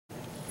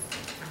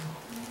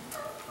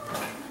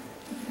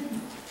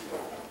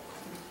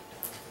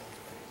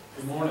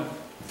Good morning.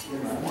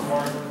 Good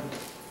morning.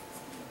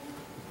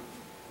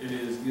 It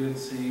is good to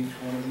see each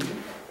one of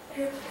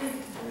you.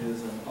 It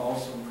is an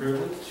awesome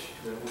privilege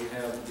that we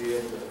have to be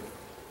able to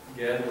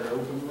gather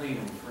openly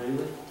and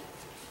freely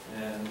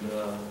and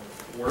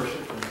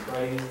worship and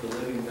praise the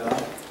living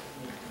God.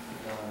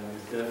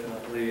 It's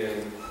definitely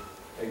a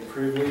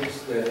privilege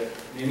that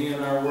many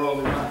in our world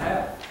do not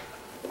have.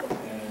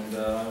 And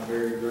I'm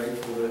very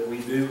grateful that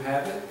we do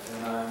have it,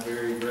 and I'm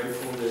very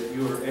grateful that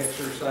you are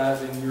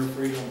exercising your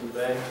freedom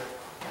today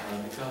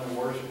to come and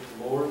worship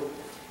the Lord.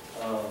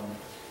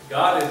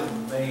 God is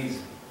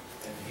amazing,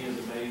 and He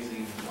is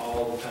amazing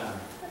all the time.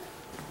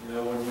 You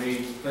know, when we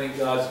think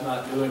God's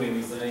not doing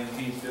anything,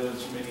 He's doing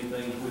so many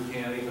things we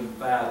can't even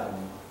fathom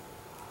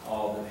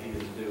all that He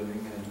is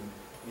doing. And,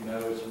 you know,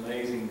 it's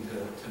amazing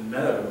to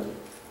know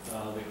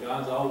that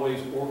God's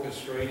always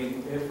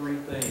orchestrating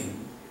everything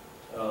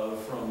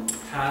from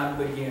time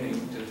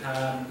beginning to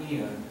time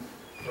end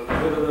for the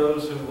good of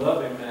those who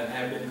love Him and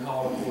have been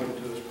called according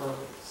to His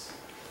purpose.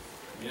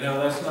 You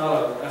know, that's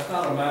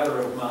not a matter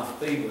of my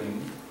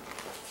feeling.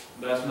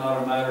 That's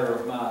not a matter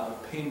of my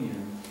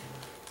opinion.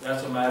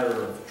 That's a matter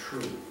of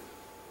truth.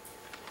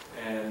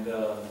 And,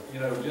 you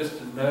know, just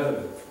to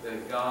know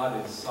that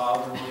God is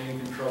sovereignly in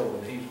control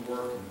and He's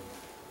working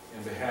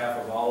in behalf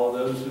of all of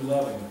those who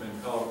love Him and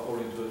been called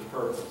according to His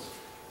purpose.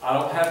 I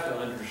don't have to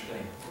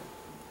understand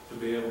to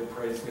be able to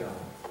praise God.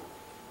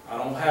 I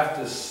don't have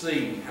to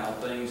see how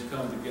things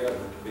come together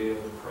to be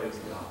able to praise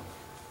God.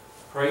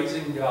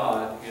 Praising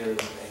God is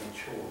a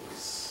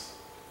choice.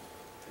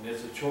 And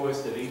it's a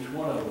choice that each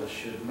one of us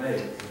should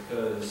make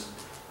because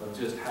of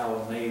just how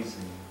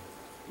amazing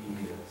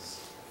He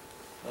is.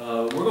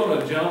 We're going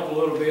to jump a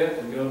little bit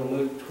and go to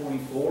Luke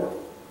 24.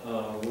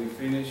 We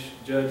finished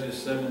Judges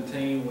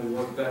 17. We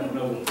worked that one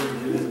over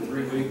pretty good for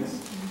 3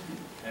 weeks.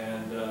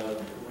 And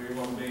we're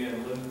going to be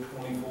in Luke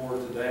 24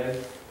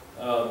 today.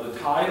 The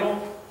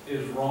title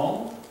is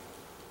wrong,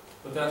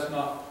 but that's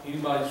not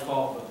anybody's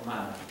fault but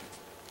mine.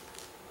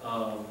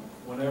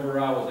 Whenever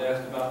I was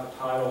asked about the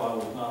title, I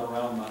was not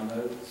around my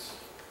notes.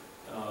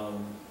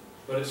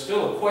 But it's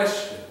still a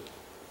question.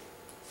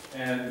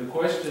 And the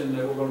question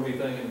that we're going to be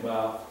thinking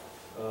about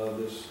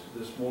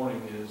this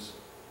morning is,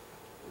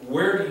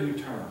 where do you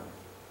turn?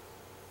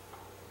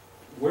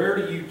 Where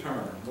do you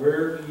turn?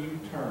 Where do you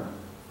turn?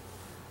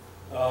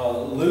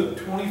 Luke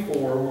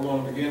 24, we're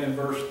going to begin in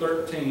verse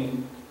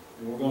 13.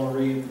 And we're going to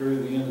read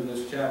through the end of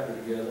this chapter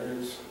together.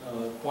 It's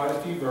quite a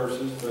few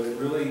verses, but it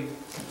really,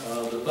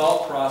 the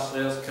thought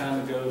process kind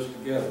of goes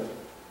together.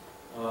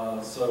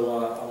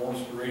 So I want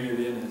us to read it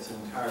in its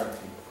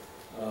entirety.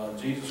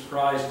 Jesus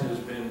Christ has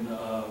been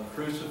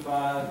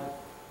crucified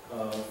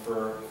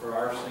for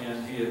our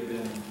sin. He had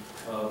been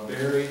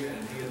buried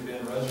and He had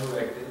been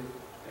resurrected.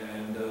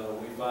 And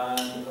we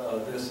find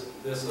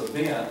this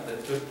event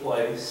that took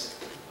place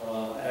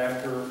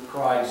after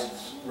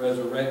Christ's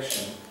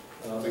resurrection.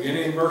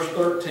 Beginning in verse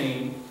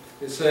 13,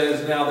 it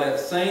says, "Now that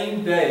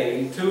same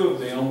day, two of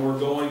them were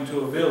going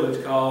to a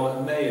village called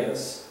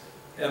Emmaus,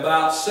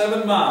 about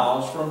 7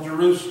 miles from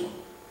Jerusalem.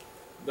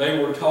 They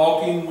were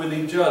talking with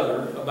each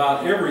other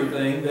about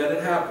everything that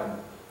had happened.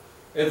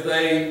 As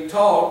they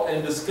talked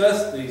and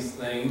discussed these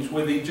things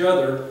with each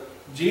other,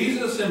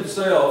 Jesus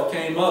Himself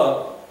came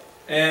up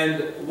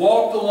and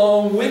walked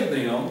along with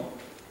them,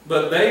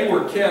 but they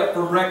were kept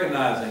from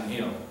recognizing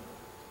Him.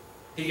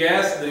 He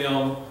asked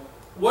them,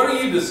 'What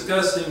are you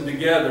discussing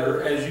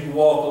together as you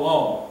walk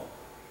along?'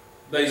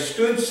 They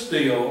stood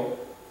still,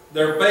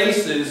 their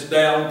faces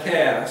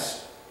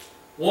downcast.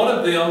 One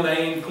of them,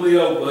 named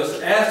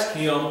Cleopas, asked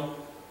Him,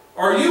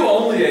 'Are you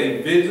only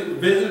a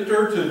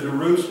visitor to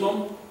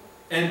Jerusalem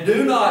and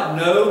do not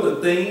know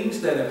the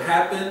things that have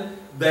happened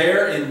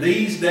there in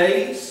these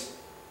days?'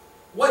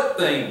 'What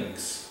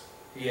things?'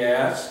 he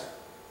asked.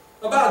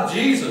 'About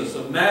Jesus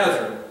of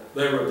Nazareth,'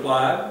 they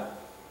replied.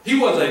 'He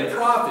was a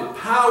prophet,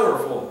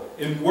 powerful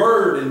in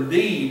word and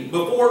deed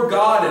before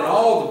God and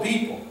all the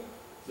people.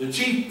 The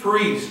chief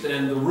priest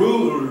and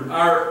the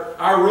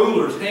our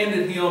rulers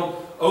handed Him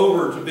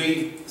over to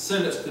be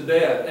sentenced to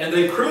death, and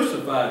they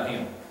crucified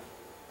Him.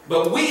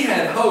 But we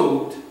had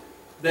hoped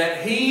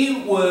that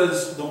He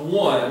was the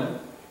one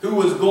who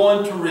was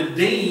going to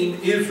redeem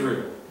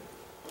Israel.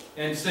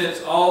 And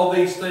since all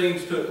these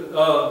things took,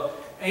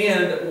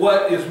 and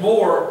what is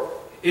more,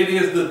 it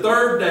is the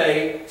third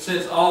day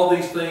since all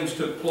these things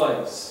took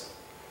place.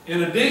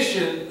 In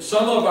addition,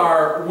 some of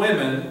our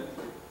women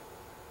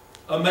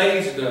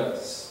amazed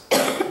us.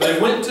 They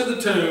went to the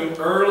tomb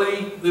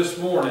early this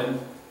morning,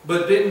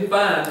 but didn't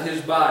find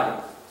His body.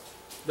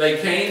 They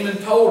came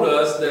and told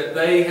us that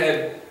they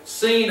had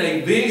seen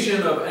a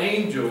vision of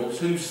angels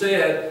who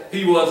said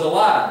He was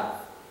alive.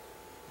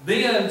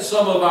 Then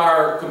some of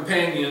our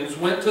companions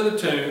went to the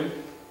tomb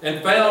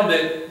and found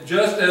it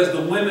just as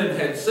the women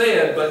had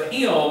said, but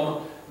Him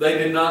they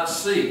did not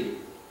see.'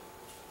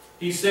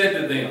 He said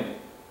to them,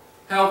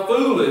 'How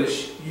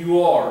foolish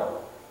you are,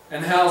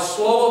 and how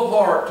slow of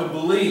heart to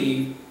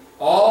believe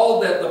all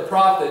that the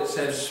prophets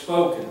have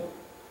spoken.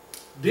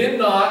 Did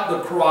not the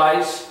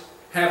Christ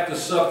have to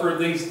suffer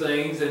these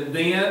things and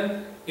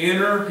then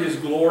enter His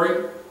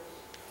glory?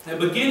 And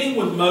beginning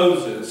with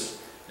Moses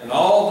and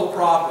all the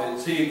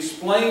prophets, He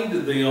explained to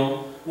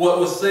them what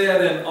was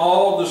said in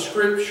all the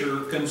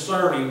Scripture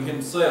concerning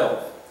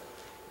Himself.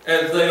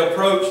 As they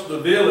approached the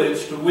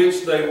village to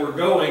which they were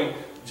going,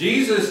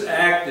 Jesus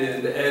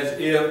acted as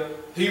if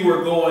He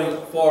were going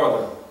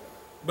farther.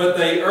 But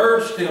they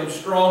urged Him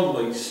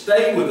strongly,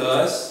 "Stay with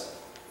us,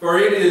 for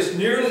it is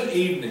nearly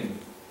evening.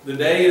 The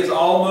day is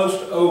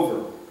almost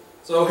over."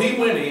 So He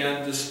went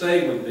in to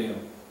stay with them.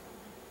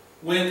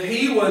 When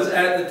He was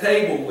at the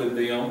table with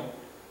them,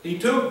 He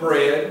took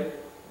bread,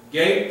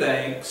 gave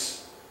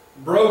thanks,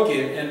 broke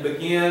it, and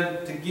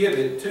began to give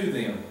it to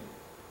them.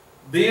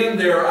 Then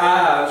their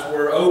eyes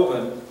were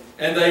opened,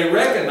 and they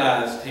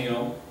recognized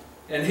Him,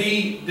 and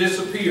He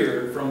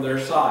disappeared from their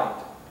sight.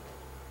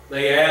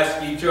 They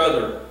asked each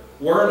other,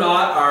 "Were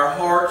not our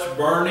hearts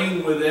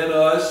burning within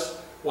us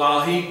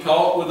while He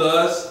talked with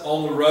us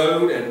on the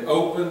road and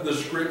opened the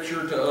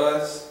Scripture to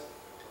us?"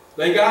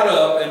 They got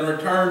up and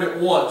returned at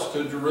once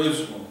to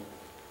Jerusalem.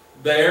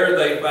 There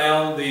they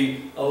found the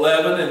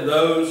 11 and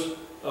those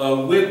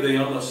with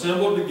them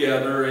assembled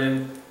together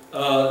and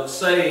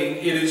saying,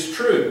 "It is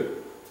true,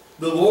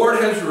 the Lord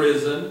has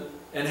risen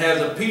and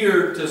has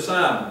appeared to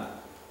Simon."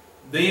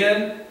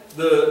 Then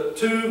the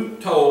two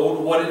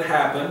told what had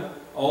happened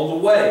on the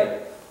way,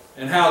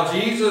 and how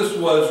Jesus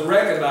was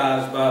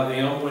recognized by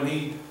them when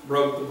He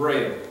broke the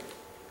bread.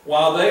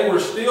 While they were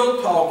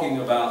still talking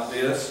about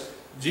this,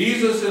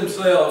 Jesus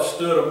Himself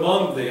stood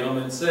among them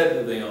and said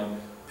to them,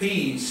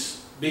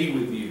 "Peace be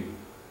with you."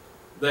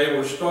 They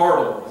were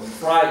startled and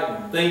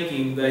frightened,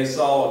 thinking they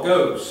saw a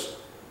ghost.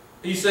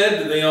 He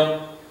said to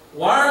them,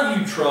 "Why are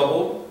you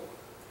troubled?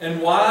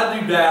 And why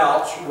do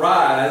doubts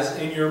rise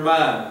in your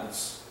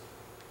minds?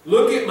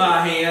 Look at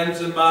my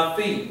hands and my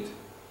feet.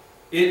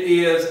 It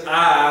is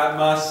I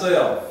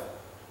myself.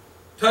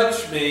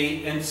 Touch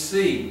me and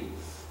see.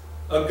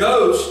 A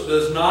ghost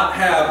does not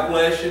have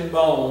flesh and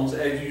bones,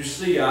 as you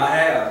see I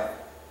have."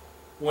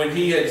 When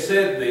He had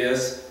said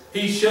this,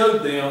 He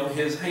showed them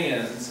His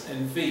hands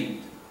and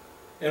feet.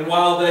 And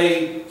while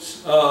they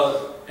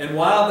still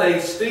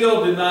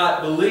did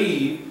not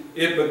believe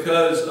it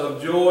because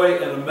of joy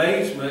and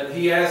amazement,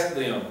 He asked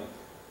them,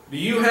 "Do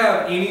you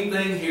have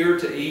anything here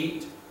to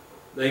eat?"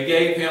 They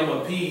gave Him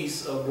a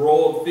piece of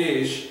broiled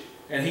fish,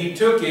 and He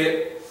took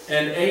it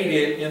and ate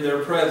it in their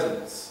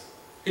presence.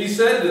 He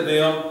said to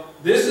them,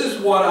 "This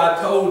is what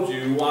I told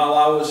you while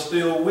I was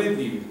still with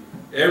you.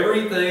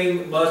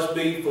 Everything must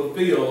be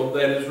fulfilled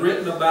that is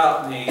written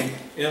about me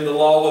in the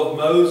law of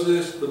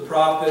Moses, the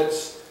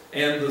prophets,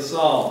 and the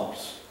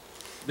Psalms."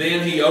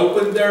 Then He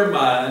opened their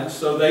minds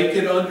so they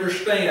could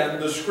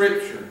understand the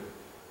Scripture.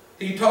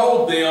 He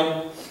told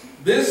them,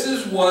 "This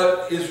is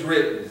what is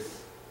written.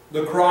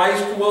 The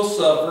Christ will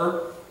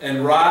suffer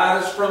and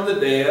rise from the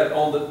dead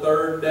on the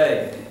third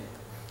day.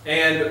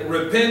 And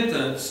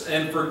repentance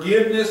and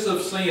forgiveness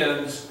of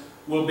sins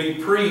will be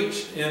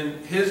preached in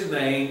His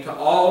name to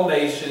all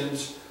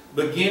nations,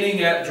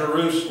 beginning at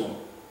Jerusalem.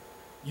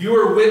 You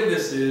are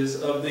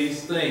witnesses of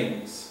these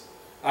things.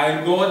 I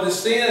am going to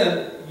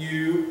send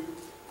you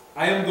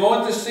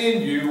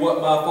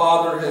what my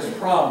Father has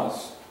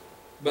promised.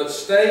 But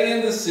stay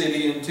in the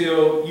city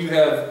until you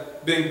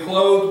have been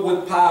clothed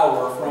with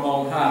power from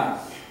on high."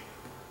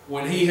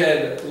 When He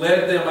had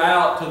led them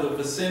out to the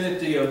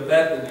vicinity of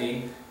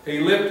Bethany, He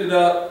lifted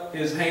up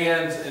His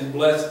hands and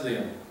blessed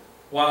them.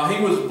 While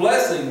He was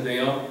blessing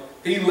them,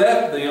 He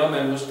left them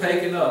and was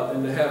taken up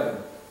into heaven.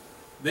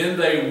 Then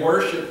they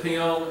worshipped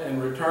Him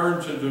and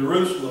returned to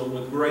Jerusalem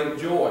with great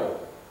joy.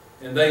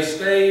 And they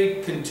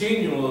stayed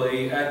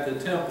continually at the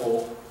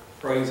temple,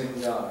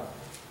 praising God.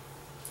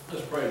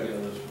 Let's pray together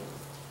this morning.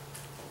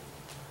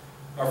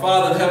 Our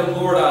Father in heaven,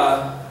 Lord,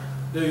 I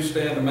do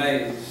stand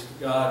amazed,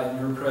 God, in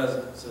Your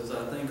presence as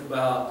I think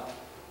about,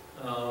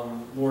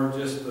 Lord,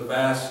 just the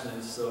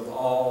vastness of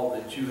all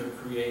that You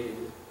have created.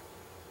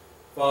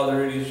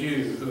 Father, it is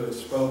You who has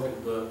spoken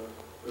the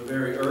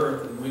very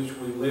earth in which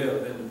we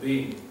live into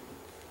being.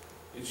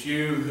 It's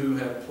You who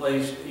have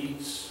placed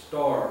each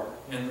star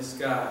in the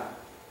sky.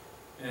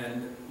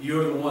 And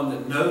You're the one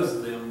that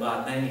knows them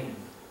by name.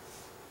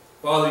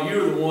 Father,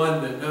 You're the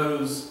one that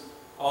knows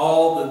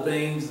all the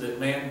things that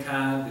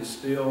mankind is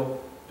still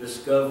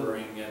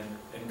discovering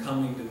and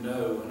coming to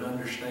know and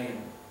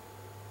understand.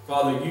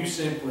 Father, You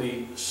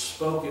simply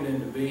spoke it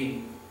into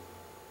being.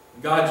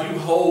 God, You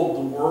hold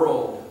the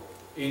world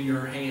in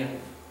Your hand.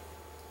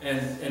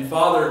 And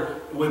Father,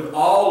 with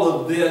all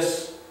of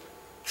this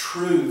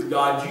truth,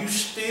 God, You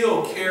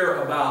still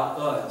care about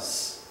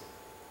us,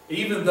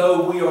 even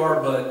though we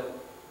are but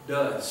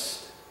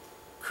dust,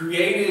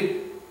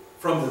 created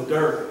from the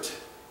dirt.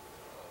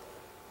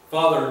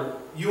 Father,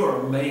 You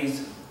are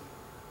amazing.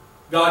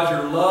 God,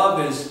 Your love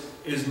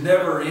is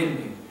never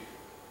ending.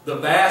 The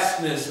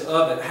vastness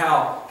of it,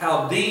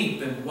 how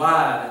deep and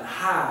wide and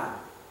high.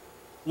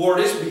 Lord,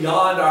 it's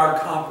beyond our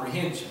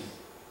comprehension.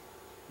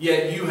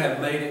 Yet You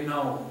have made it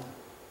known.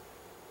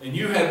 And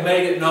You have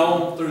made it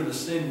known through the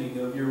sending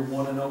of Your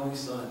one and only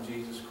Son,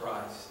 Jesus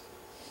Christ.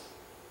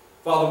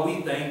 Father,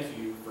 we thank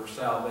you for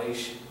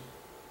salvation.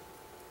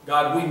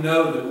 God, we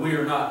know that we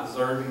are not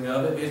deserving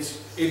of it.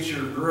 It's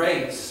your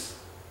grace.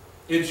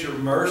 It's your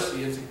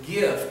mercy. It's a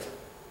gift.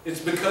 It's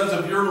because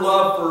of your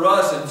love for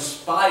us in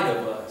spite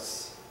of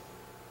us.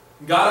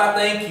 God, I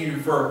thank you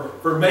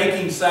for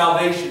making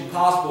salvation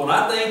possible. And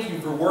I thank you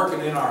for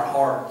working in our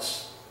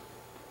hearts,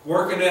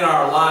 working in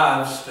our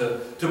lives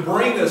to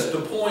bring us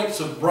to points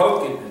of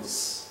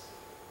brokenness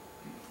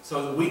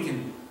so that we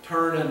can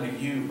turn unto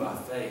you by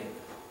faith.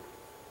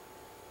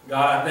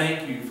 God, I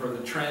thank you for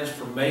the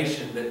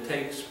transformation that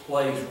takes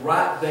place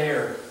right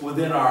there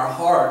within our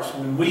hearts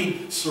when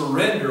we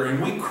surrender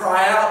and we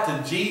cry out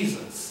to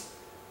Jesus,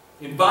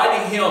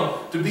 inviting Him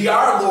to be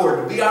our Lord,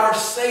 to be our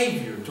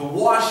Savior, to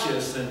wash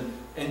us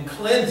and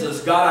cleanse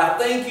us. God, I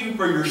thank you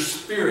for your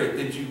Spirit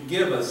that you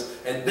give us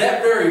at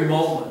that very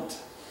moment.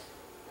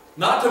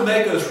 Not to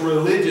make us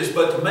religious,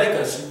 but to make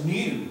us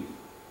new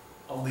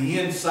on the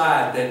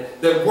inside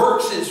that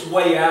works its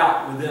way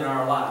out within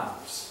our lives.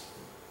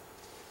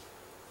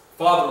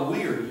 Father,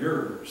 we are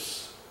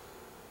yours.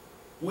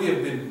 We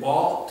have been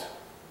bought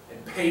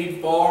and paid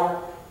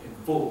for in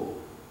full.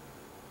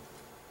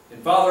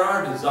 And Father,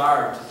 our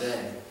desire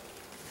today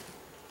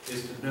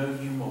is to know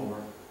you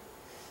more.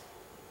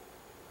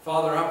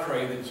 Father, I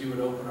pray that you would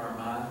open our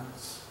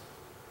minds.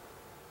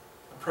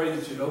 I pray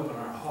that you'd open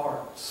our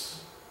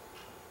hearts,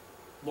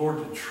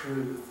 Lord, to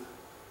truth.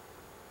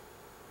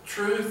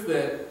 Truth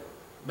that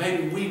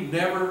maybe we've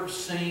never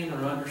seen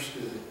or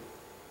understood.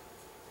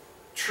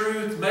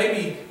 Truth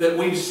maybe that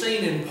we've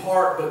seen in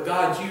part, but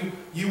God,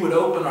 you would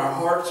open our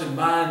hearts and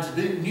minds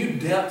to new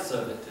depths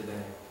of it today.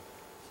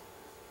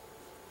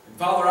 And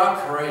Father,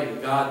 I pray,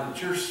 God,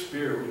 that your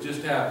Spirit would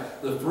just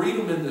have the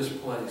freedom in this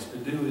place to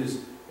do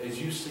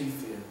as you see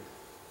fit.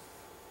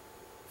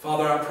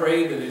 Father, I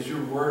pray that as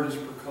your word is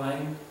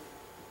proclaimed,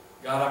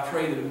 God, I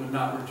pray that it would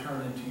not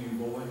return into you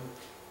void.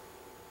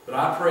 But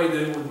I pray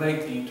that it would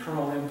make the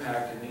eternal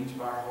impact in each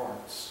of our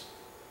hearts.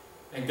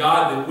 And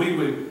God, that we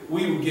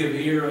would give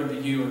ear unto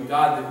you, and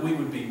God, that we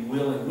would be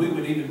willing, we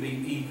would even be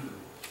eager,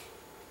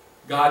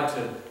 God,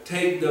 to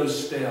take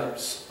those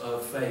steps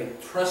of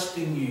faith,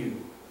 trusting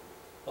you,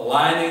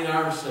 aligning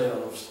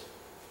ourselves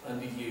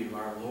unto you,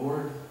 our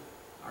Lord,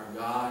 our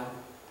God,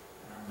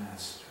 and our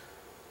Master.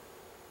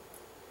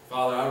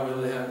 Father, I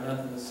really have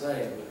nothing to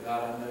say, but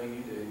God, I know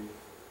you do.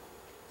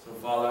 So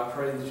Father, I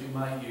pray that you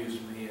might use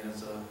me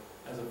as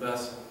a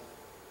vessel.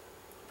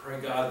 Pray,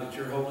 God, that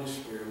your Holy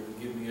Spirit would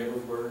give me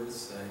every word to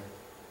say.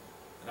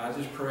 And I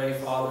just pray,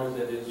 Father,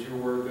 that as your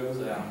word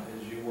goes out,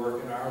 as you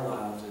work in our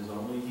lives as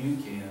only you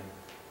can,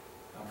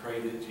 I pray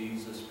that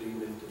Jesus be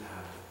lifted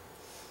high.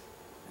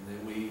 And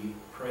that we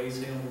praise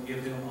him and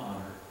give him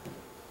honor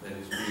that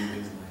is due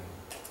his name.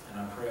 And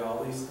I pray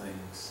all these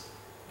things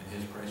in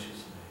his precious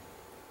name.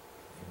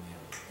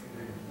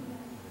 Amen.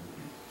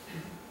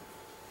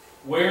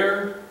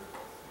 Where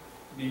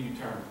do you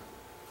turn?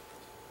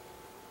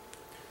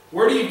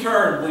 Where do you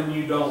turn when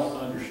you don't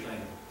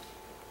understand?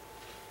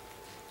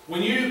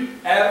 When you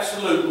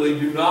absolutely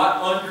do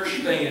not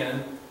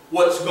understand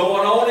what's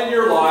going on in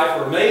your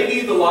life, or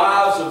maybe the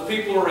lives of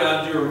people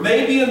around you, or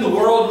maybe in the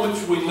world in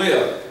which we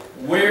live,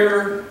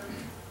 where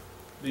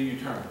do you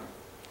turn?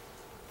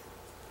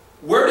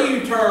 Where do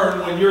you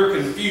turn when you're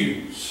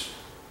confused?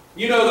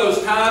 You know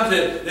those times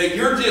that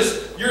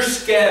you're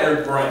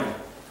scattered brain.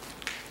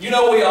 You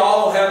know we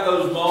all have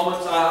those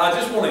moments. I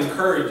just want to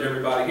encourage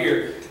everybody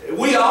here.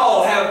 We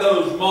all have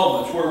those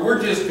moments where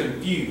we're just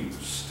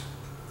confused.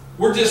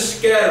 We're just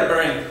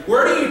scatterbrained.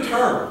 Where do you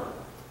turn?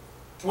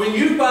 When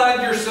you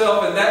find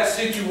yourself in that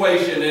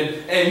situation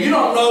and you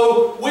don't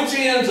know which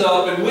end's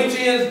up and which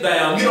end's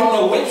down, you don't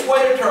know which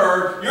way to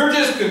turn, you're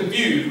just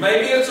confused.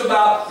 Maybe it's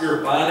about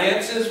your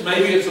finances,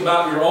 maybe it's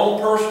about your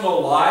own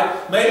personal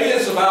life, maybe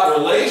it's about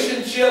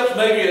relationships,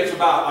 maybe it's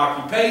about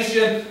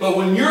occupation, but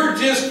when you're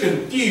just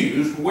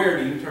confused,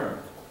 where do you turn?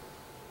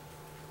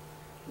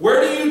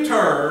 Where do you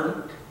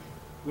turn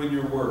when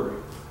you're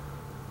worried?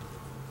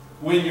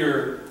 When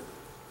you're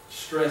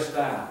stressed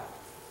out?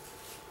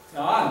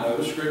 Now I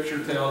know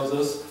Scripture tells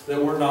us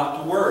that we're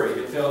not to worry.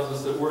 It tells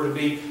us that we're to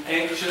be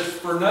anxious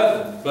for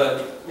nothing.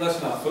 But let's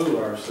not fool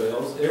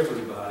ourselves.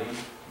 Everybody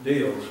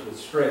deals with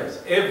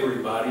stress.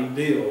 Everybody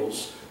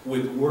deals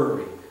with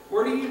worry.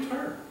 Where do you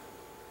turn?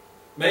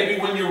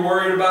 Maybe when you're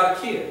worried about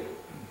a kid.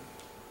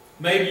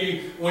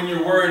 Maybe when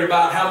you're worried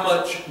about how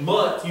much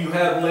month you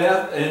have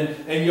left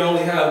and you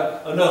only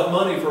have enough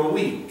money for a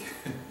week.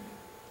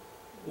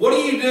 What do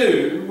you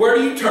do? Where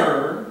do you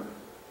turn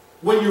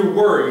when you're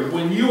worried,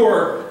 when you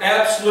are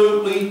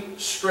absolutely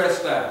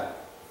stressed out?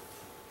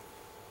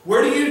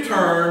 Where do you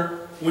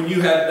turn when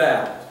you have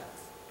doubt?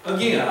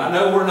 Again, I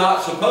know we're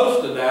not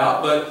supposed to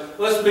doubt, but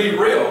let's be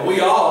real. We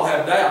all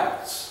have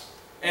doubts.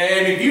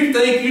 And if you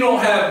think you don't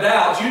have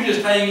doubts, you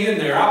just hang in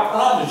there. I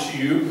promise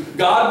you,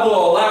 God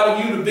will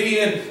allow you to be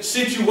in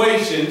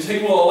situations, He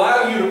will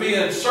allow you to be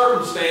in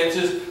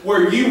circumstances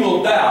where you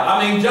will doubt.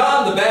 I mean,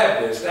 John the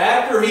Baptist,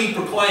 after he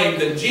proclaimed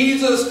that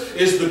Jesus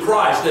is the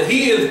Christ, that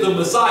He is the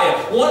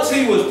Messiah, once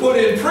he was put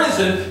in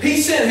prison,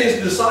 he sent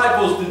his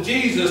disciples to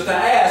Jesus to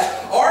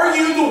ask, are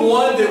you the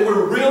one that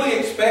we're really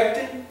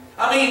expecting?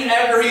 I mean,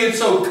 after he had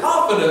so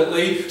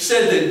confidently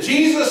said that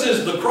Jesus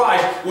is the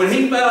Christ, when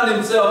he found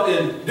himself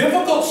in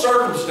difficult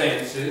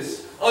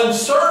circumstances,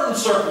 uncertain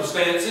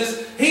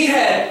circumstances, he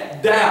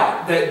had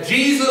doubt that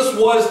Jesus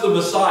was the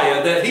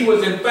Messiah, that He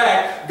was in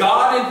fact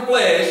God in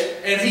flesh,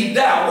 and he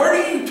doubted.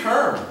 Where do you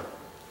turn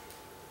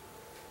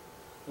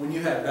when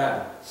you have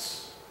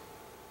doubts?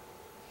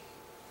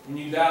 When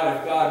you doubt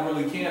if God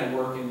really can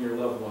work in your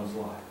loved one's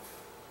life?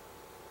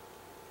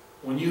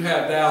 When you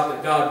have doubt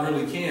that God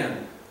really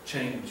can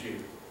change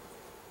you.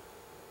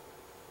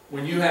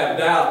 When you have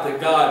doubt that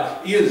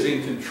God is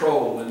in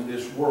control in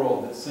this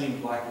world that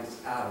seems like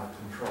it's out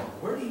of control,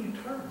 where do you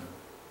turn?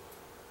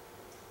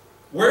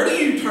 Where do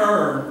you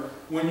turn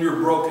when you're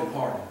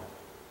brokenhearted?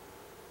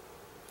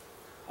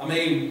 I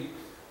mean,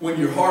 when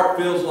your heart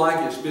feels like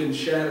it's been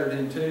shattered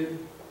in two.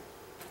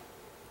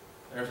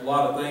 There's a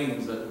lot of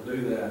things that will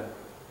do that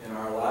in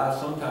our lives.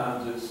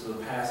 Sometimes it's the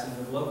passing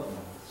of loved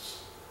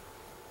ones.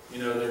 You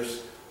know,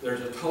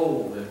 there's a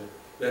toll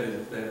that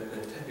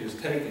is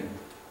taken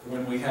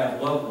when we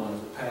have loved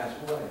ones that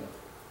pass away.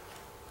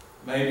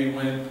 Maybe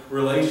when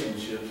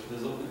relationships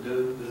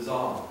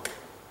dissolve.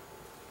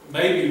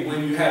 Maybe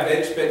when you have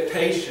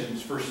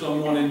expectations for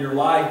someone in your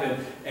life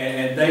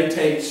and they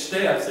take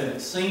steps and it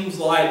seems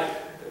like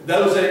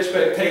those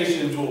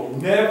expectations will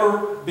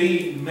never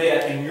be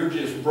met and you're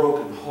just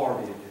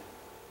brokenhearted.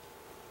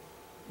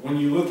 When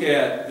you look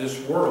at this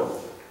world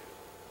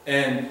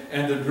and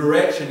the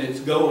direction it's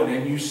going,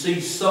 and you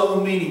see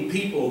so many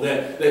people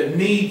that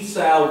need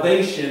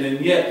salvation,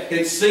 and yet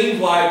it seems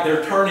like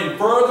they're turning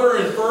further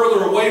and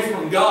further away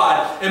from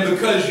God, and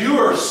because you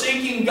are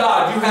seeking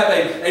God, you have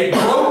a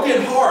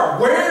broken heart.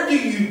 Where do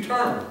you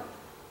turn?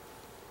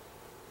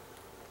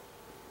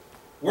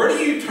 Where do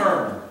you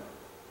turn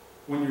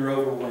when you're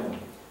overwhelmed?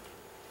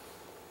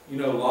 You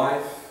know,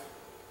 life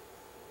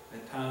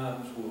at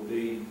times will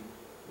be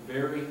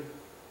very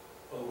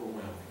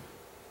overwhelming.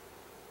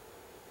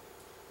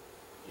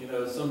 You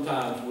know,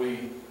 sometimes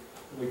we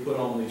put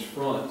on these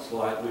fronts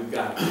like we've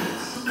got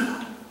this.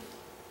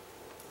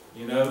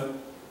 You know,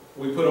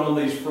 we put on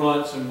these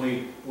fronts and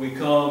we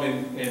come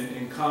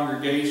in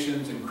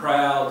congregations and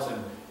crowds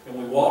and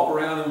we walk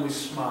around and we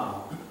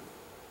smile.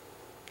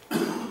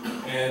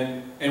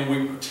 And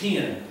we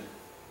pretend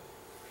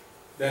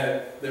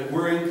that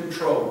we're in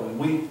control and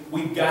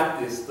we got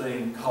this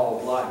thing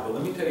called life. But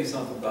let me tell you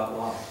something about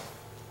life.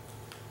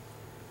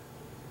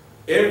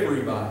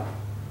 Everybody,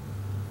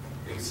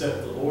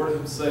 except the Lord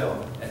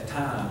Himself, at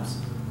times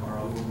are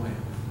overwhelmed.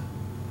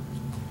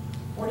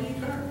 Where do you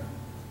turn?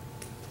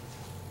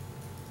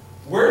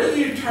 Where do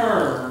you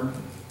turn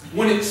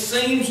when it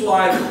seems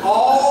like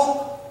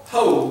all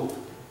hope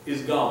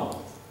is gone?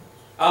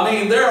 I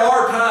mean, there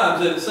are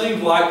times that it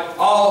seems like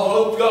all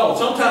hope's gone.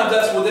 Sometimes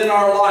that's within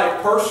our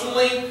life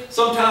personally.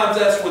 Sometimes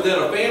that's within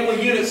a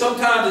family unit.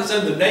 Sometimes it's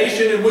in the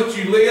nation in which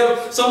you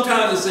live.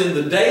 Sometimes it's in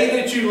the day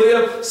that you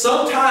live.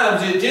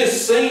 Sometimes it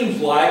just seems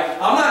like,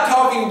 I'm not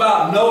talking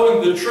about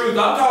knowing the truth.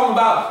 I'm talking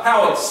about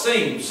how it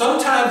seems.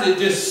 Sometimes it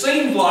just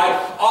seems like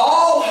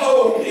all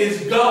hope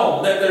is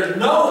gone, that there's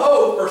no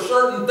hope for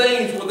certain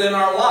things within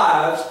our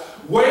lives.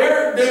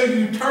 Where do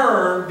you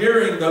turn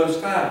during those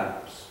times?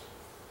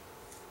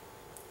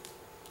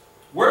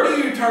 Where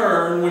do you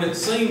turn when it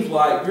seems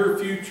like your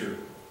future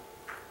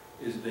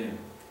is dim?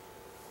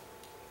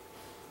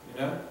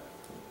 You know?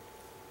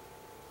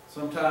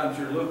 Sometimes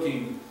you're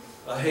looking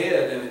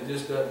ahead and it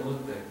just doesn't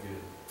look that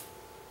good.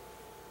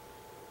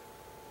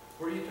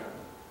 Where do you turn?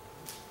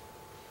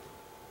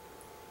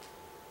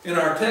 In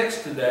our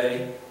text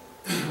today,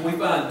 we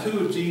find two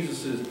of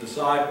Jesus'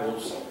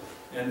 disciples,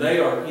 and they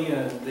are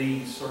in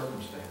these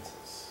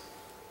circumstances.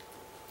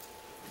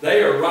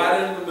 They are right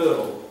in the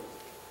middle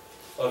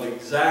of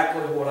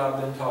exactly what I've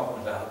been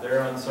talking about.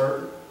 They're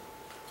uncertain.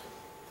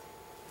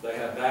 They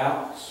have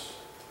doubts.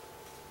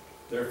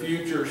 Their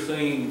future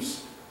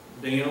seems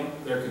dim.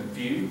 They're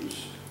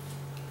confused.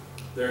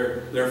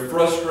 They're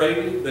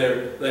frustrated.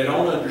 They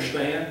don't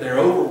understand. They're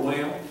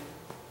overwhelmed.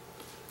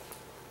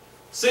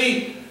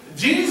 See,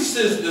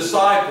 Jesus'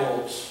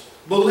 disciples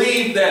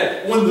believed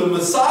that when the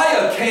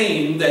Messiah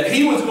came, that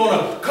He was going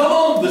to come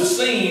on the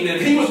scene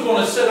and He was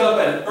going to set up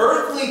an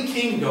earthly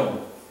kingdom.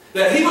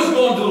 That He was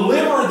going to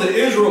deliver the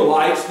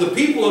Israelites, the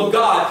people of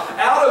God,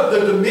 out of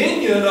the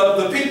dominion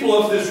of the people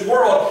of this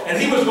world. And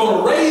He was going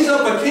to raise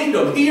up a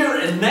kingdom here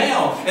and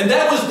now. And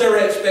that was their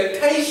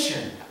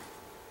expectation.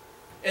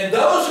 And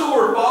those who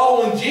were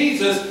following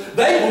Jesus,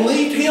 they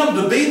believed Him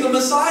to be the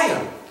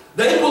Messiah.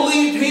 They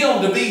believed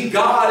Him to be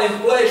God in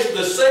flesh,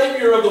 the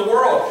Savior of the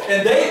world.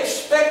 And they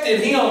expected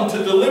Him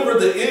to deliver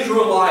the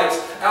Israelites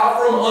out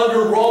from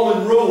under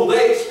Roman rule.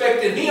 They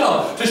expected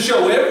him to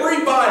show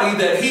everybody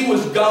that he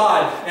was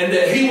God and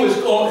that he was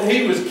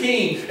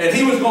king and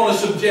he was going to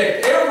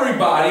subject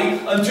everybody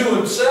unto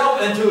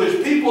himself and to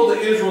his people, the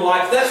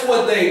Israelites. That's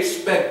what they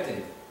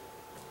expected.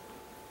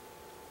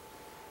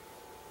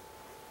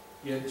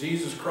 Yet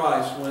Jesus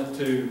Christ went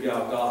to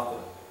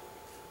Golgotha.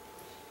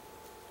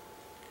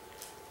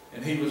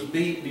 And he was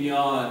beat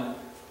beyond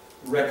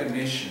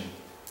recognition.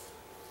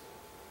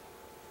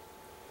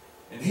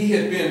 And he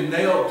had been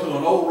nailed to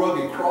an old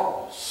rugged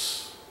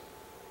cross.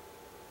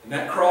 And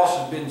that cross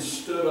had been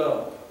stood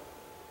up.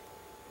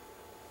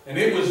 And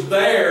it was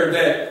there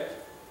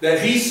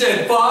that he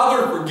said,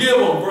 Father, forgive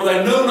them, for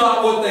they know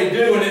not what they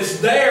do. And it's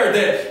there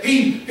that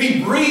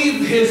he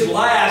breathed his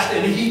last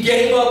and he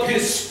gave up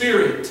his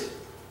spirit.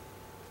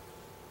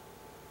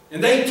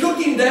 And they took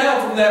him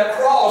down from that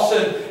cross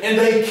and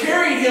they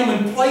carried him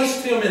and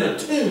placed him in a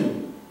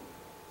tomb.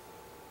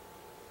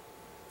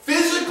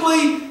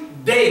 Physically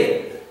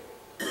dead.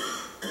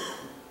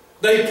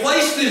 They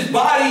placed his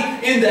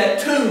body in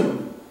that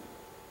tomb.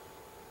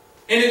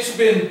 And it's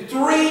been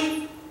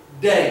 3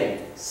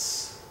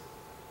 days.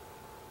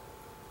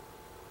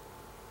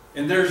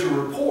 And there's a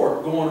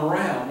report going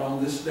around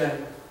on this day.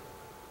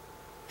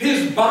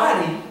 His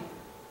body,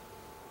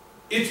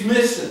 it's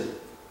missing.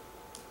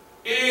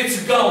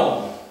 It's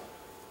gone.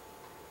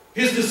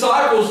 His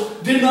disciples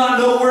did not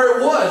know where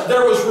it was.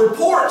 There was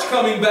reports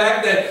coming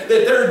back that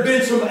there had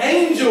been some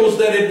angels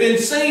that had been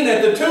seen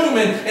at the tomb,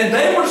 and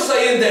they were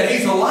saying that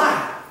he's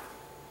alive.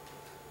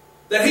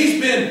 That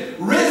he's been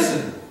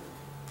risen.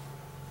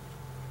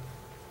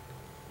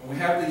 And we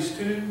have these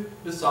 2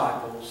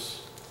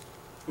 disciples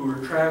who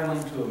are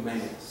traveling to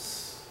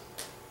Emmaus.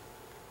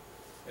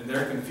 And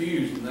they're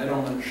confused and they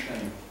don't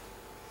understand.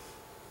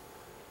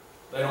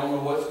 They don't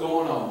know what's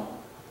going on.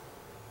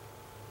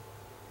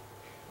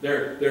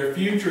 Their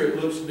future,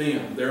 it looks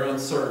dim. They're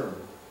uncertain.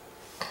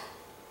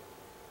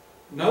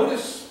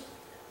 Notice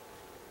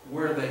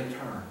where they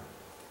turn.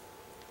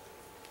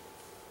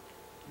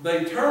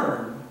 They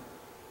turn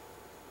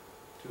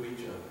to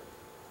each other.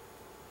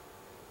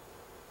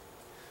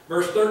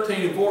 Verse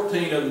 13 and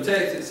 14 of the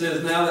text, it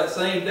says, Now that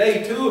same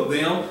day 2 of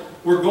them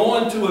were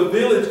going to a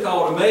village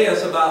called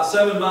Emmaus, about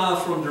 7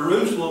 miles from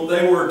Jerusalem.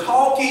 They were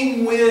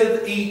talking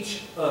with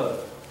each other.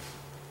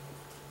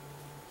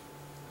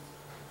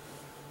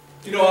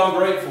 You know, I'm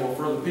grateful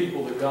for the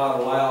people that God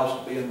allows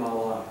to be in my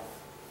life.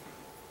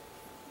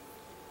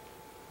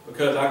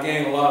 Because I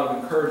gain a lot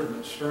of encouragement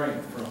and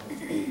strength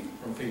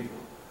from people.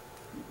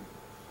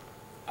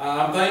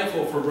 I'm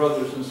thankful for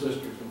brothers and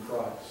sisters in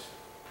Christ.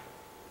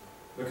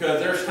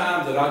 Because there's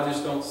times that I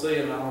just don't see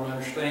and I don't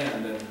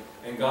understand.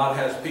 And God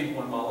has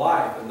people in my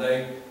life and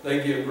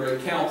they give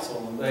great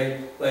counsel and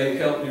they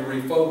help me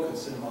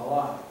refocus in my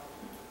life.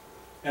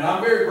 And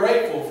I'm very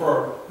grateful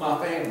for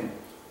my family.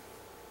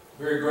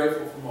 Very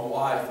grateful for my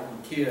wife and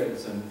my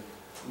kids and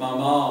my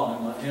mom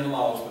and my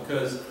in-laws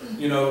because,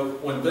 you know,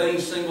 when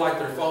things seem like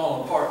they're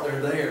falling apart,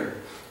 they're there.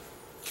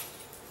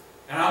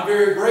 And I'm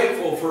very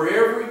grateful for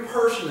every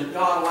person that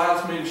God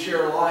allows me to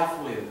share life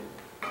with.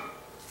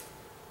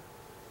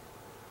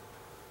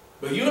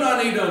 But you and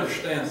I need to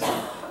understand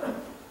something.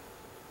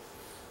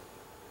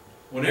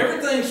 When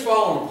everything's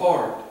falling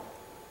apart,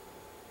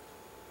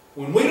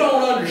 when we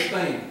don't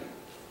understand,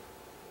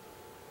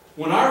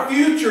 when our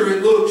future,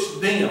 it looks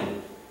dim,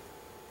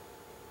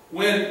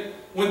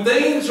 when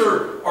things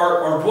are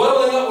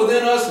dwelling up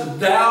within us and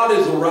doubt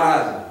is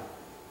arising.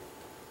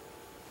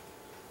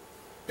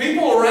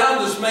 People around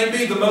us may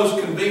be the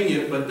most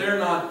convenient, but they're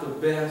not the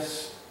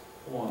best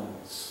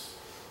ones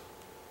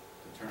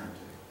to turn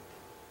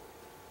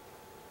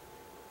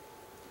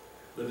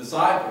to. The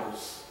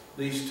disciples,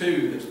 these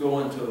 2 that's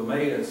going to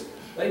Emmaus,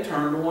 they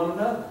turn to one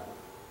another.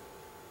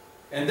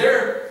 And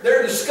they're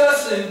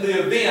discussing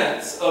the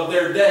events of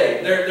their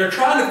day. They're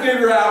trying to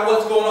figure out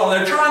what's going on.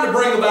 They're trying to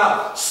bring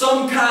about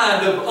some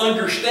kind of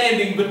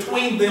understanding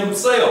between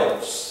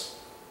themselves.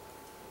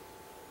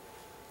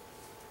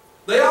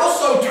 They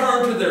also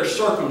turn to their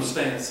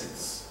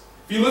circumstances.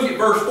 If you look at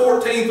verse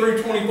 14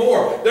 through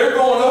 24, they're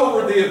going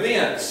over the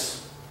events.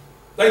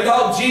 They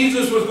thought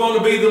Jesus was going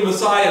to be the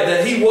Messiah,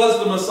 that he was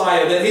the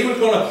Messiah, that he was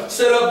going to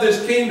set up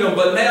this kingdom,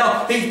 but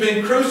now he's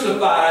been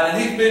crucified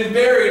and he's been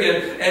buried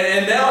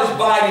and now his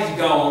body's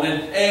gone.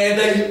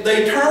 And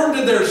they turn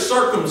to their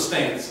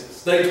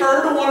circumstances. They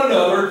turn to one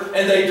another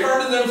and they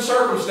turn to them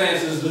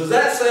circumstances. Does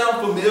that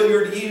sound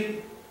familiar to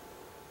you?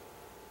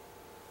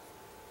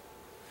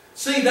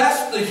 See,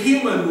 that's the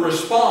human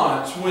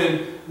response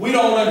when we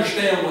don't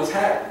understand what's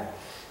happening.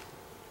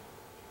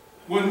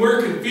 When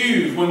we're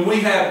confused, when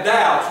we have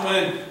doubts,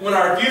 when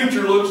our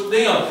future looks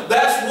dim.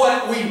 That's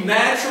what we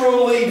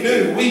naturally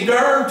do. We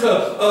turn to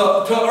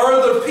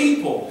other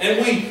people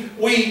and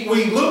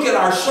we look at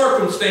our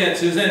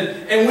circumstances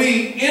and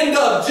we end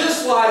up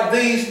just like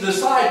these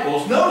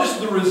disciples. Notice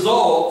the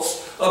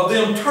results of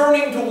them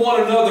turning to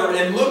one another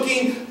and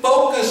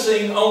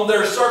focusing on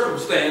their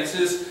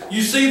circumstances.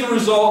 You see the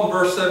result in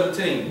verse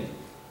 17.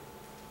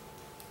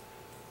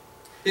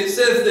 It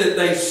says that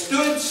they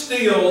stood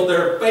still,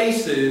 their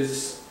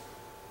faces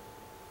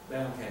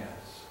downcast.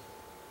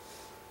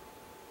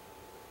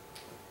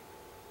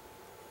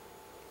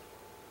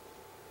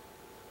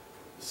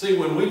 See,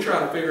 when we try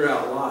to figure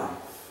out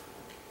life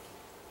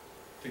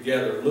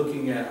together,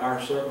 looking at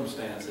our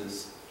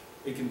circumstances,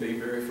 it can be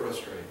very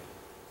frustrating.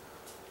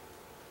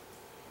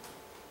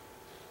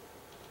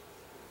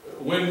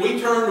 When we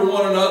turn to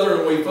one another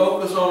and we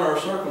focus on our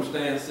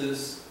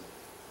circumstances,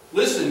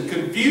 listen,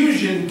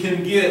 confusion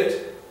can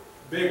get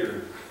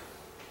bigger.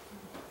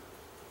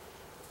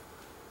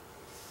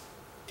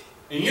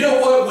 And you know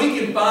what? We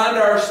can find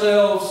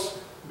ourselves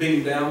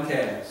being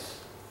downcast,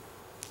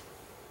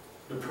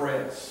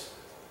 depressed.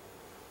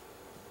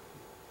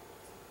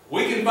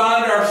 We can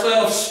find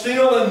ourselves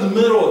still in the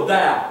middle of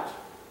doubt.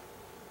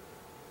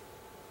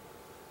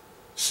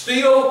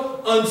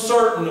 Still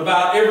uncertain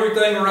about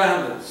everything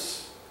around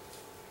us.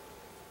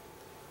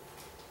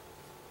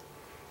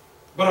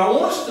 But I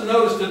want us to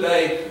notice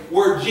today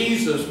where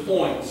Jesus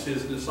points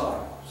His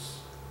disciples.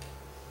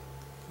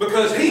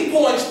 Because He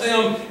points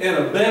them in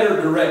a better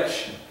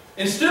direction.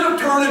 Instead of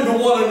turning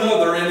to one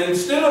another and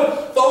instead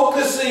of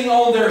focusing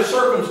on their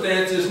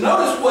circumstances,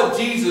 notice what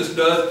Jesus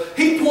does.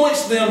 He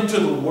points them to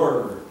the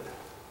Word.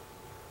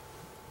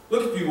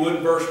 Look, if you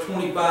would, verse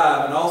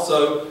 25 and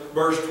also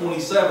verse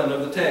 27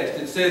 of the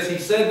text. It says, He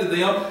said to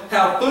them,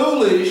 "How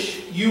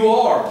foolish you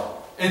are,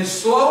 and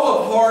slow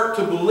of heart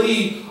to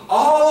believe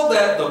all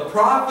that the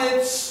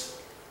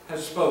prophets have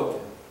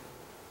spoken."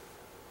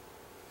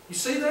 You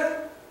see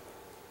that?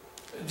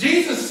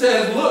 Jesus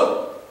says,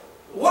 look,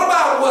 what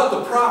about what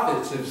the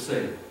prophets have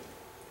said?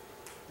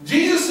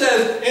 Jesus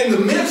says, in the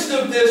midst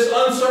of this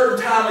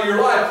uncertain time of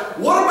your life,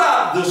 what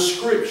about the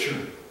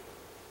Scripture?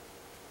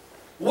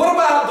 What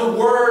about the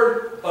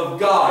Word of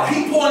God?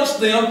 He points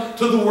them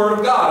to the Word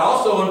of God,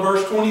 also in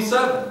verse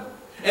 27.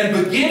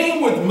 "And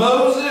beginning with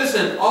Moses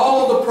and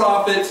all the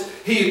prophets,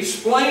 He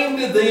explained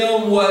to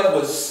them what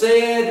was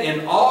said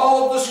in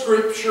all the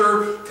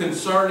Scripture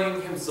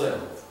concerning Himself."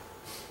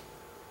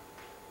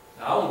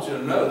 Now, I want you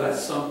to know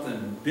that's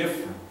something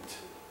different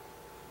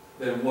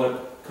than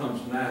what comes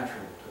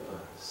natural to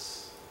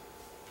us.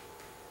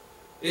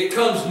 It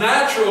comes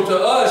natural to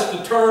us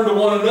to turn to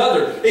one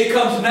another. It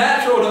comes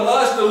natural to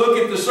us to look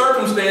at the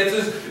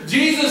circumstances.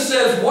 Jesus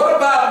says, what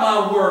about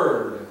my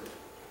Word?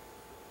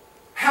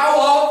 How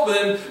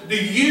often do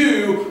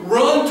you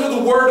run to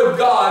the Word of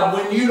God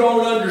when you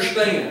don't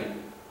understand?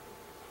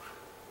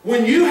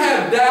 When you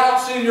have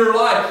doubts in your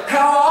life,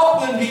 how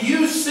often do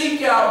you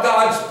seek out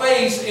God's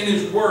face in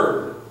His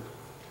Word?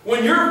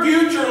 When your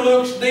future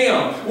looks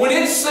dim, when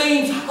it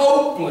seems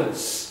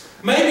hopeless,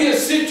 maybe a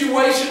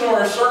situation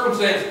or a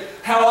circumstance,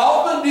 how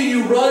often do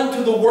you run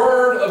to the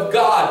Word of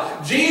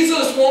God?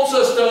 Jesus wants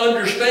us to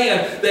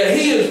understand that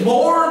He is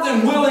more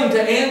than willing to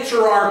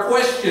answer our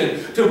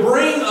question, to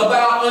bring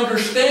about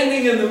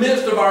understanding in the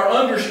midst of our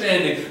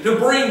understanding, to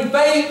bring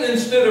faith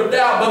instead of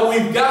doubt, but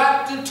we've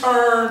got to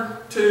turn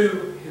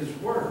to His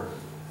Word.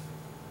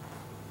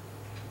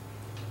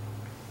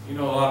 You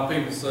know, a lot of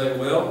people say,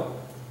 well,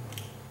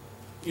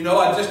 you know,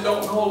 I just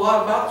don't know a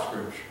lot about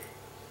Scripture.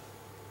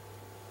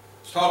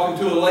 I was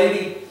talking to a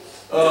lady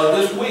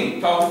this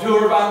week, talking to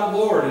her about the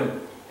Lord,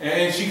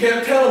 and she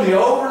kept telling me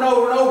over and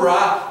over and over,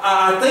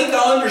 I think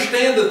I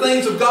understand the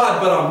things of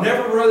God, but I've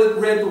never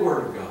read the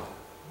Word of God.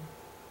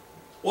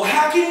 Well,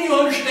 how can you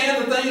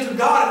understand the things of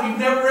God if you've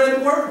never read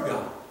the Word of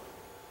God?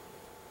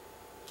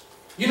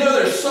 You know,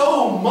 there's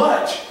so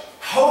much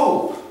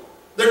hope.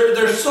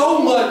 There's so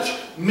much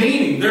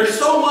meaning. There's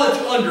so much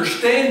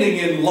understanding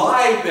in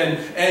life and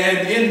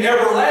in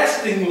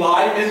everlasting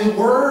life in the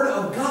Word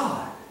of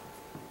God.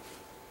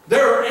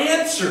 There are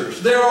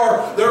answers. There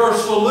are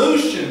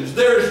solutions.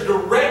 There's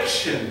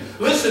direction.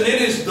 Listen,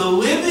 it is the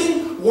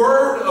living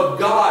Word of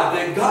God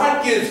that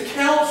God gives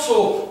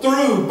counsel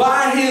through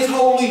by His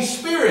Holy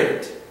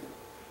Spirit.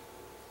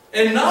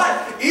 And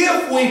not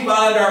if we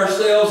find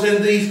ourselves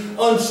in these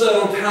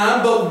unsettled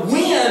times, but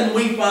when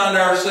we find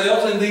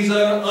ourselves in these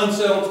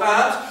unsettled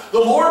times, the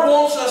Lord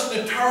wants us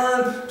to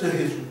turn to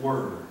His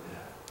Word.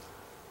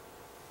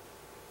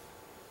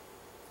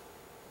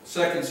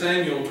 2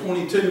 Samuel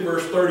 22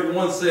 verse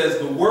 31 says,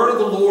 "The word of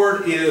the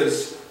Lord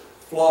is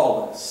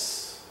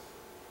flawless."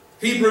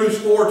 Hebrews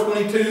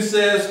 4:22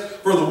 says,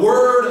 "For the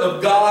Word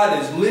of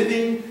God is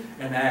living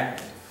and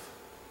active."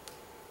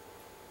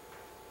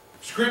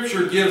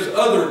 Scripture gives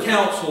other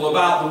counsel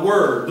about the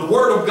Word. The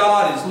Word of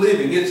God is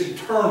living. It's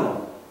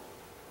eternal.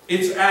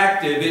 It's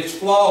active. It's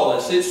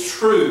flawless. It's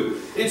true.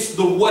 It's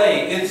the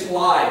way. It's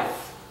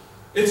life.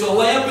 It's a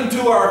lamp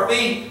unto our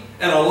feet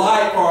and a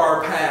light for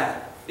our path.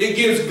 It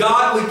gives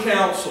godly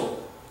counsel.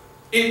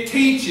 It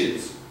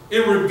teaches.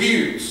 It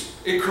rebukes.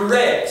 It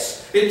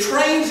corrects. It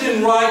trains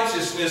in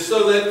righteousness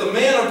so that the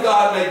man of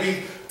God may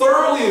be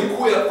thoroughly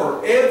equipped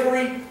for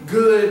every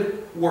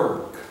good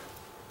work.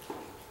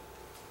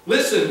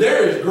 Listen,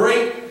 there is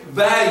great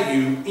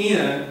value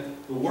in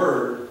the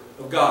Word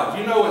of God.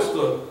 You know it's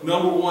the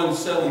 #1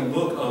 selling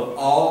book of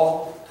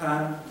all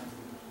time?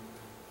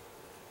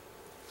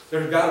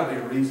 There's got to be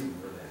a reason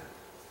for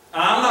that.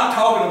 I'm not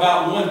talking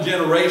about one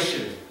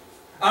generation.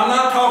 I'm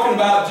not talking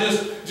about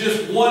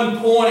just one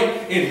point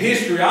in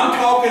history. I'm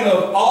talking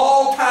of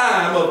all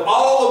time, of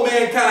all of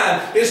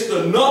mankind. It's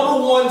the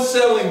 #1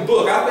 selling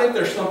book. I think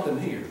there's something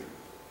here.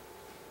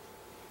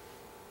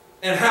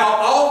 And how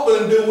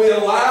often do we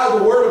allow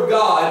the Word of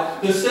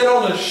God to sit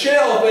on a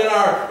shelf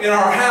in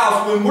our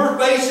house when we're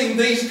facing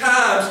these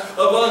times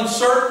of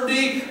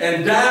uncertainty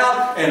and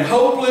doubt and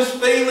hopeless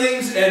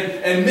feelings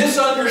and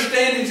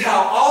misunderstandings?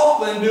 How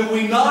often do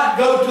we not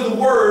go to the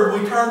Word,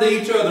 we turn to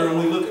each other and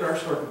we look at our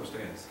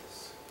circumstances?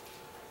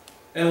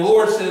 And the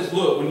Lord says,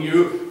 look, when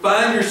you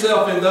find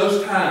yourself in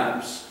those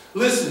times,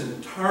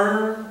 listen,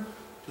 turn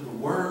to the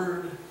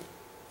Word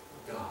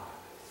of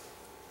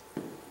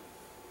God.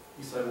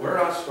 You say, where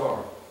do I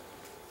start?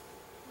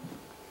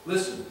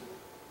 Listen,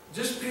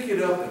 just pick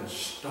it up and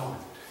start.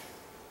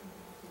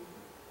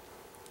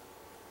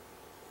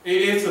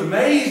 It's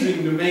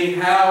amazing to me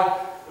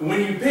how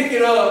when you pick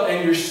it up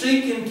and you're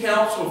seeking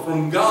counsel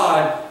from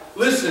God,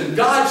 listen,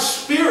 God's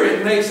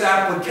Spirit makes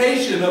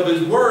application of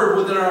His Word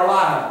within our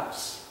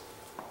lives.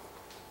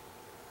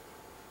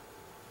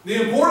 The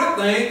important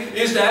thing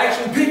is to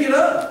actually pick it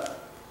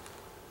up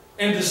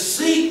and to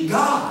seek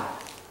God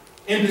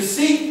and to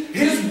seek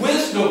His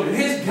wisdom and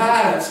His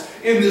guidance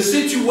in the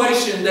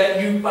situation that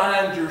you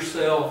find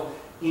yourself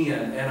in.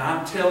 And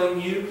I'm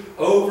telling you,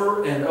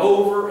 over and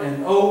over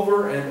and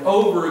over and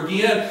over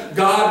again,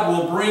 God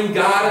will bring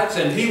guidance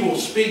and He will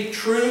speak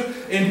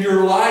truth in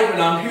your life.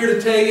 And I'm here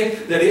to tell you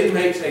that it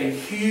makes a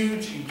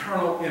huge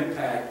eternal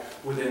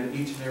impact within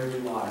each and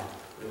every life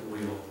that we'll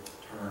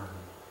turn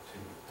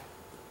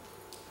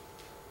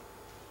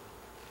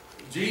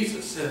to.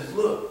 Jesus says,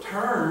 look,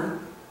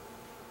 turn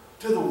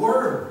to the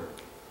Word.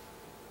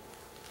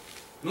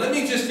 Let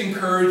me just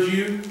encourage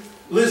you,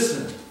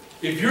 listen,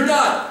 if you're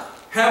not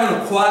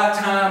having a quiet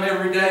time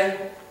every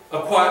day,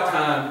 a quiet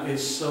time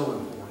is so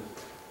important.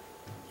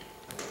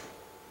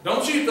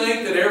 Don't you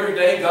think that every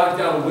day God's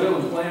got a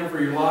will and plan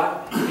for your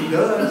life? He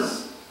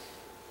does.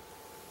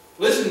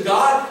 Listen,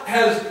 God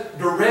has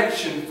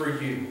direction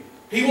for you.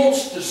 He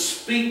wants to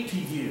speak to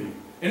you.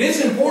 And it's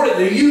important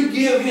that you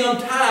give Him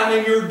time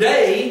in your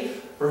day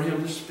for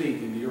Him to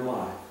speak into your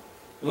life.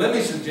 And let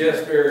me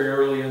suggest very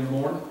early in the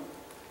morning,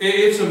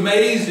 it's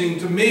amazing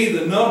to me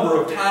the number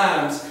of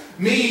times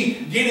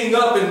me getting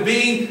up and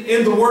being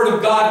in the Word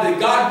of God, that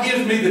God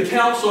gives me the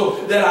counsel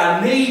that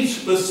I need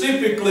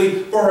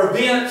specifically for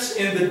events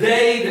in the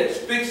day that's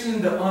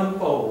fixing to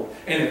unfold.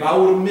 And if I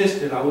would have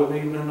missed it, I wouldn't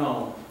even have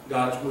known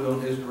God's will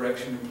and His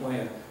direction and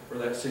plan for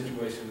that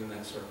situation and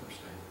that circumstance.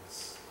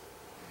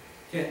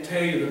 Can't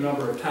tell you the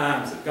number of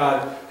times that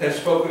God has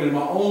spoken in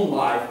my own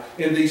life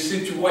in these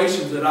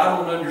situations that I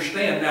don't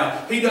understand.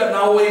 Now, He doesn't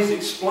always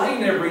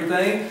explain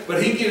everything,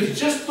 but He gives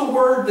just the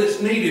word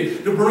that's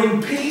needed to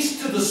bring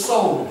peace to the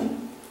soul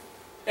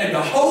and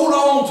to hold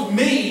on to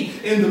me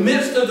in the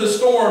midst of the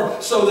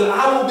storm so that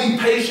I will be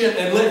patient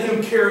and let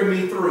Him carry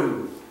me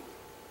through.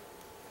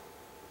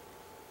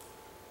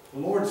 The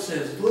Lord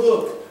says,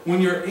 look,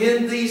 when you're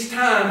in these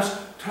times,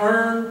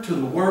 turn to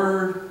the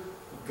Word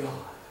of God.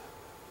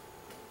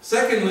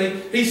 Secondly,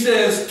 He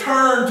says,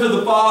 turn to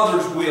the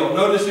Father's will.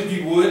 Notice, if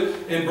you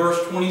would, in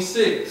verse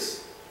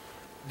 26.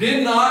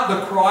 Did not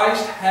the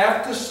Christ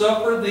have to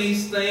suffer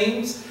these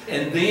things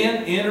and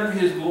then enter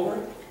His glory?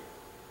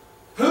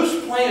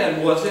 Whose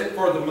plan was it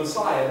for the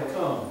Messiah to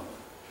come?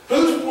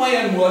 Whose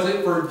plan was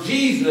it for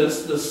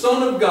Jesus, the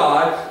Son of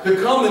God,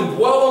 to come and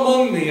dwell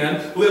among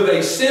men, live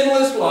a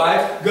sinless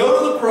life, go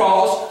to the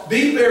cross,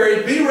 be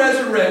buried, be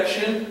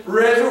resurrected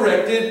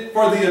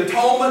for the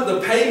atonement, the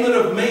payment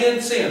of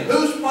man's sin?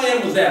 Whose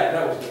plan was that?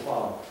 That was the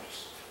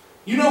Father's.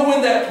 You know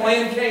when that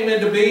plan came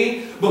into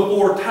being?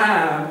 Before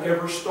time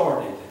ever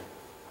started.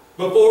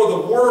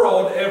 Before the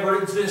world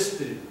ever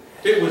existed.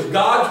 It was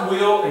God's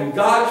will and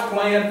God's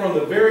plan from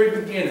the very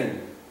beginning.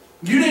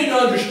 You need to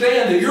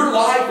understand that your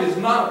life is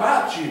not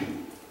about you.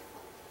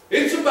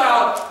 It's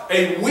about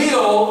a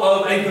will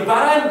of a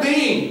divine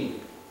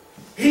being.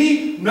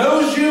 He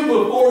knows you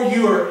before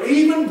you are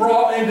even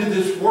brought into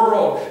this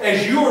world.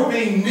 As you are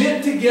being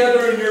knit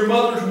together in your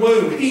mother's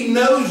womb, He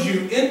knows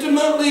you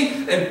intimately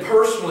and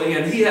personally,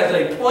 and He has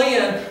a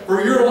plan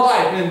for your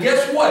life. And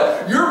guess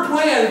what? Your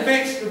plan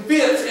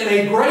fits in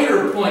a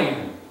greater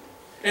plan.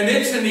 And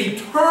it's an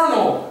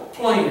eternal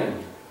plan.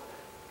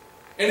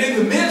 And in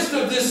the midst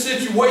of this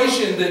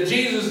situation that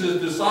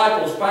Jesus'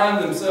 disciples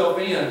find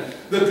themselves in,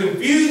 the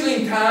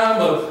confusing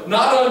time of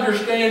not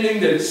understanding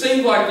that it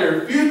seems like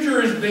their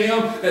future is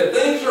dim, that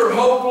things are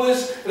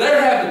hopeless, they're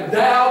having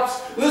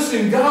doubts.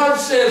 Listen, God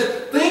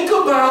says, think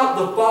about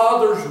the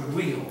Father's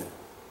will.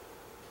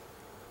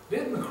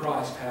 Didn't the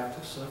Christ have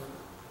to suffer?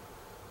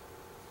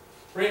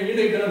 Friend, you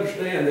need to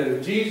understand that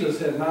if Jesus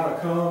had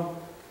not come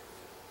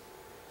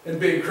and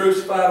been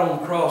crucified on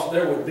the cross,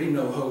 there would be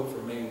no hope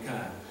for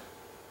mankind.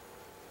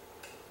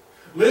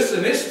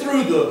 Listen, it's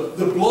through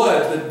the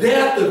blood, the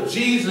death of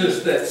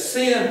Jesus, that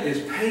sin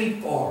is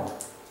paid for.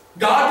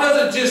 God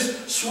doesn't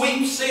just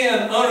sweep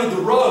sin under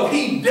the rug.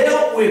 He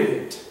dealt with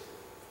it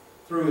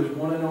through His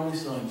one and only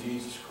Son,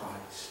 Jesus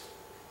Christ.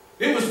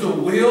 It was the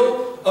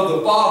will of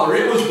the Father.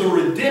 It was the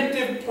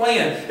redemptive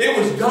plan. It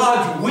was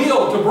God's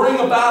will to bring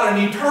about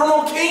an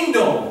eternal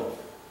kingdom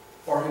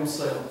for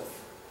Himself.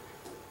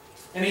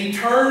 And He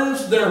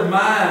turns their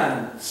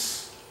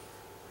minds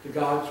to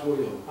God's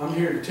will. I'm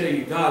here to tell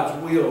you,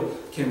 God's will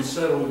can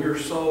settle your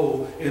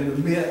soul in the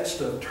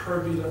midst of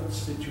turbulent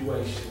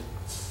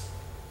situations.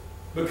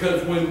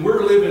 Because when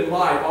we're living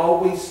life,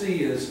 all we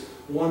see is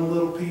one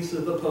little piece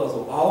of the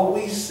puzzle. All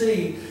we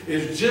see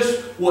is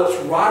just what's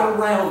right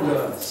around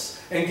us.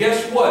 And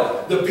guess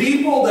what? The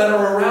people that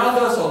are around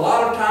us, a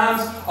lot of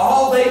times,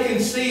 all they can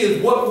see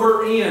is what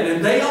we're in.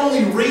 And they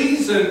only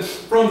reason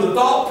from the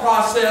thought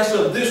process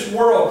of this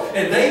world.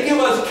 And they give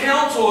us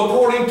counsel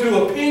according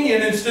to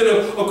opinion instead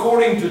of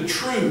according to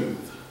truth.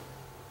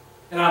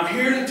 And I'm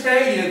here to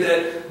tell you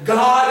that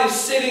God is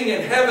sitting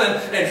in heaven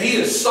and He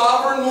is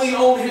sovereignly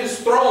on His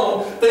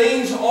throne.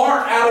 Things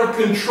aren't out of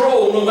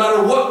control no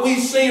matter what we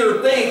see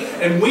or think.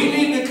 And we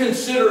need to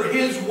consider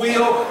His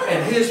will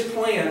and His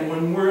plan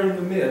when we're in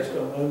the midst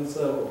of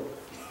unsettled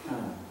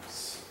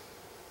times.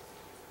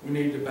 We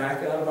need to back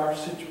out of our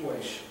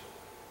situation.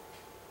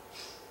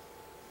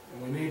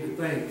 And we need to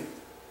think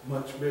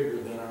much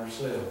bigger than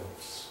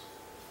ourselves.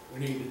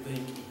 We need to think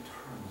eternally.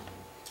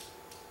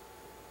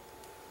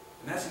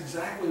 And that's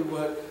exactly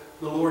what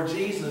the Lord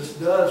Jesus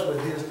does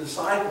with His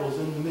disciples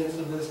in the midst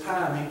of this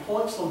time. He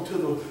points them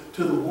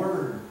to the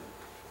Word.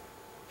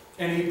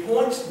 And He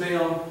points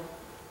them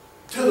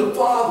to the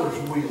Father's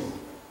will.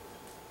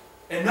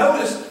 And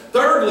notice,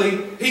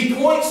 thirdly, He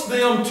points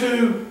them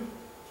to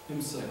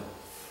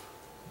Himself.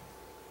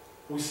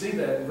 We see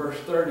that in verse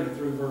 30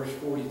 through verse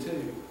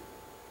 42.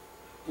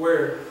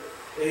 Where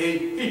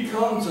He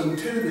comes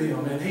unto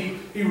them and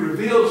He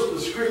reveals the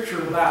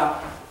Scripture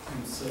about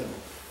Himself.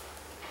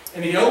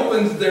 And He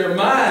opens their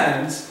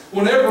minds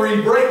whenever He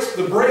breaks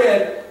the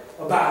bread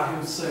about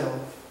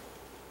Himself.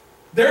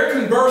 They're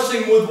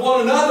conversing with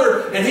one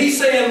another, and He's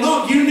saying,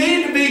 look, you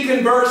need to be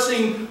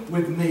conversing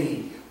with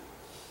me.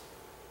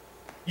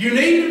 You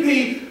need to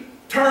be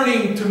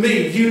turning to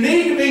me. You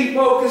need to be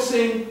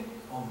focusing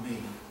on me.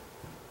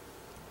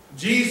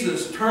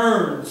 Jesus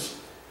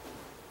turns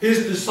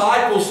His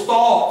disciples'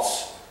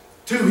 thoughts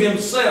to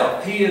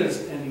Himself. He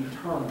is an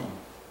eternal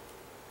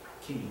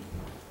King.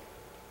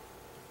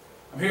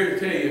 I'm here to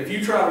tell you, if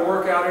you try to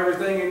work out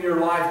everything in your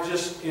life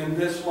just in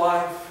this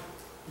life,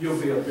 you'll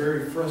be a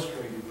very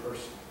frustrated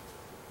person.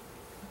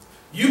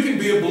 You can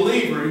be a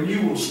believer and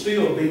you will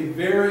still be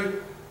very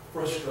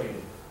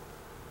frustrated.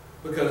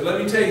 Because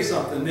let me tell you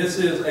something, this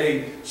is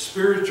a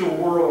spiritual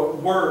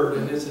word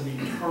and it's an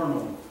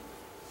eternal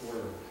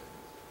word.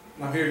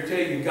 And I'm here to tell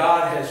you,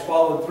 God has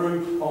followed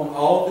through on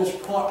all of His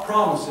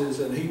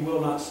promises and He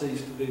will not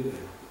cease to do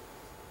that.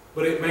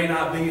 But it may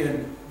not be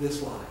in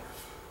this life.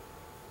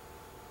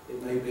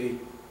 It may be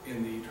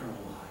in the eternal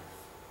life.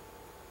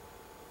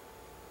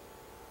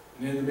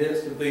 And in the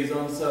midst of these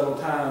unsettled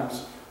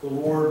times, the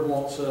Lord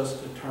wants us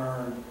to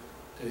turn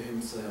to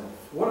Himself.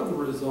 What are the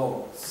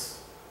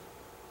results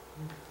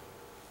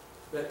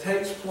that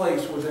takes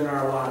place within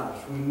our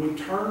lives when we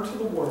turn to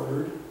the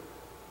Word,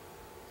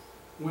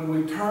 when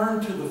we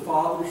turn to the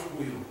Father's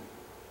will,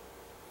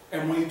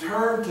 and we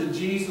turn to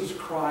Jesus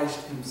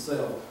Christ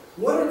Himself?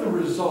 What are the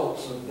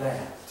results of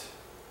that?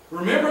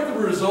 Remember the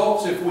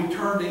results if we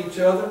turn to each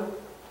other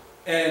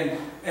and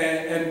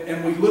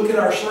we look at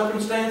our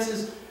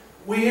circumstances?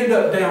 We end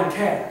up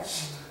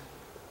downcast.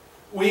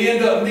 We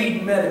end up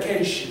needing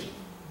medication.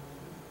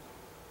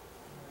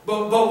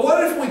 But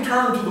what if we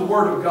turn to the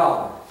Word of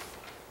God?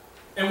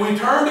 And we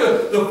turn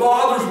to the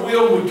Father's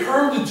will, we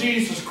turn to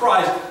Jesus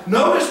Christ.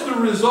 Notice the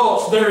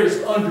results. There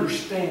is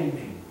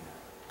understanding.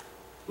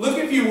 Look,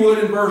 if you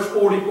would, in verse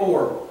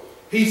 44.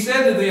 He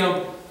said to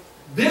them,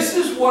 this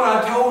is what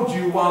I told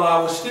you while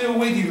I was still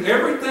with you.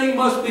 Everything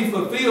must be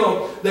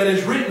fulfilled that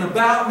is written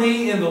about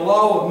me in the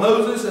law of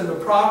Moses and the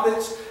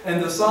prophets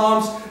and the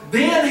Psalms.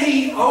 Then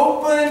He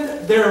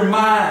opened their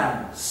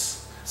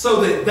minds so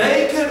that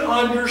they could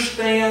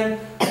understand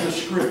the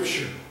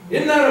Scripture.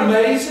 Isn't that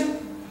amazing?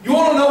 You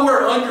want to know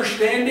where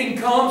understanding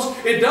comes?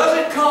 It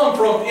doesn't come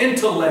from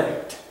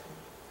intellect.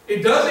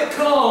 It doesn't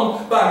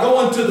come by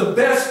going to the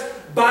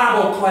best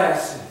Bible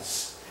classes.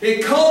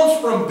 It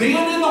comes from being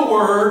in the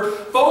Word,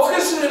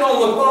 focusing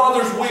on the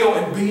Father's will,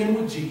 and being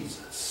with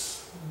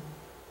Jesus.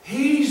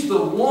 He's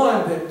the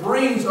one that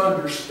brings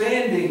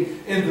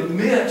understanding in the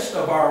midst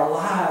of our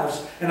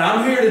lives. And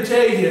I'm here to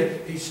tell you,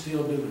 He's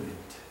still doing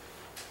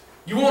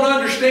it. You want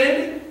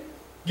understanding?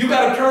 You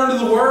got to turn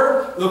to the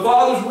Word, the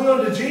Father's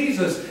will, and to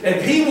Jesus, and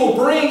He will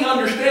bring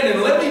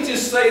understanding. Let me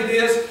just say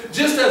this,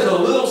 just as a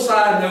little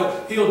side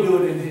note, He'll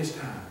do it in His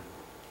time.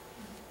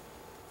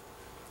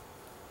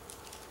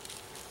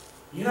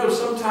 You know,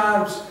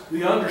 sometimes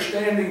the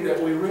understanding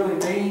that we really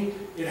need,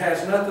 it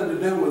has nothing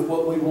to do with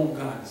what we want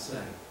God to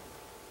say.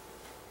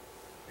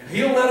 And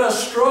He'll let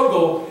us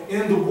struggle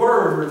in the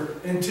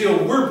Word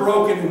until we're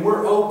broken and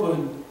we're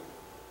open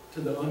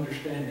to the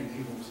understanding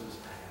He wants us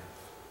to have.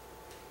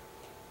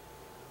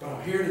 But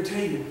I'm here to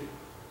tell you,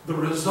 the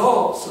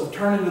results of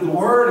turning to the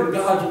Word and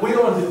God's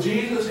will and to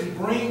Jesus, He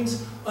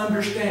brings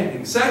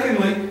understanding.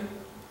 Secondly,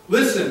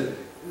 listen,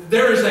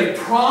 there is a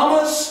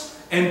promise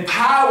and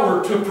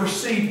power to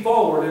proceed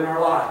forward in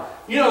our life.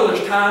 You know,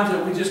 there's times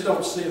that we just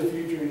don't see a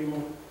future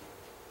anymore.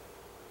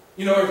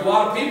 You know, there's a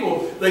lot of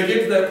people, they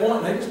get to that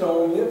point and they just don't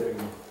want to live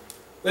anymore.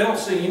 They don't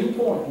see any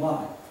point in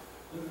life.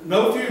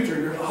 No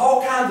future. There's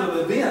all kinds of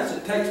events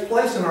that takes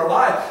place in our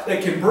life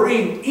that can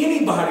bring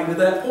anybody to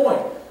that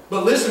point.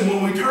 But listen,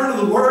 when we turn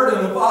to the Word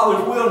and the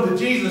Father's will and to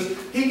Jesus,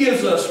 He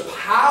gives us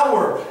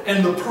power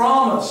and the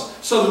promise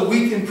so that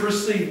we can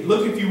proceed.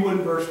 Look, if you would,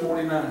 in verse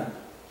 49.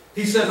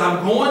 He says,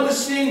 I'm going to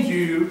send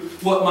you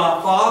what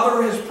my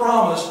Father has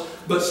promised,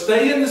 but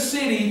stay in the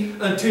city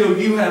until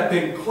you have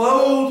been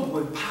clothed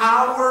with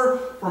power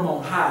from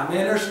on high.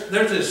 Man,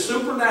 there's this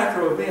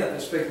supernatural event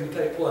that's fixing to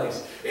take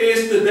place.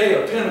 It's the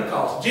day of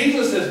Pentecost.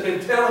 Jesus has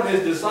been telling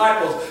His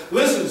disciples,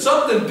 listen,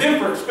 something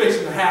different is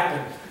fixing to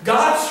happen.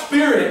 God's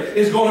Spirit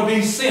is going to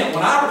be sent.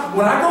 When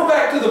I go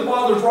back to the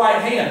Father's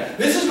right hand,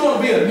 this is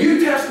going to be a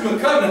New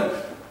Testament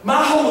covenant.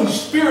 My Holy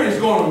Spirit is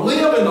going to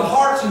live in the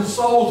hearts and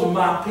souls of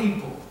my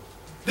people.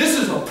 This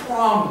is a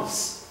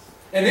promise.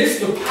 And it's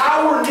the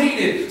power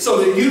needed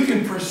so that you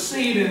can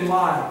proceed in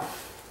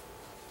life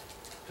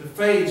to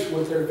face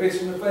what they're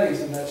fixing to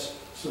face, and that's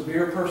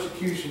severe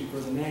persecution for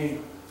the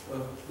name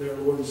of their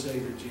Lord and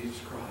Savior, Jesus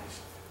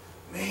Christ.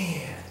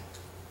 Man.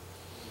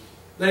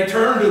 They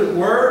turn to the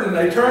Word and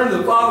they turn to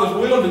the Father's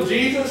will and to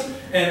Jesus,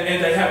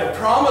 and they have a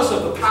promise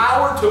of the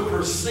power to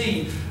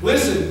proceed.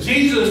 Listen,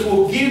 Jesus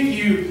will give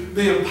you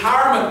the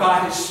empowerment by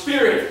His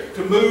Spirit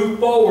to move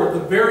forward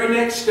the very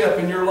next step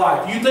in your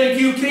life. You think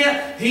you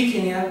can't? He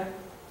can.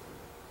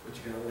 But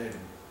you got to let Him.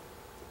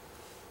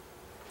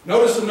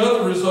 Notice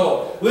another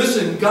result.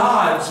 Listen,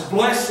 God's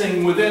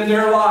blessing within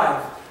their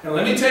life. Now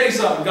let me tell you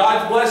something.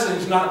 God's blessing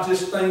is not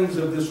just things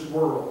of this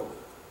world.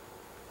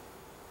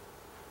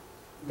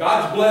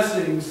 God's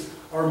blessings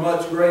are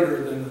much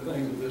greater than the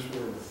things of this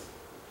world.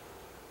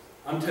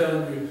 I'm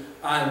telling you,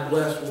 I am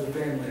blessed with the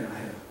family I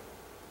have.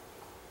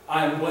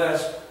 I am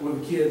blessed with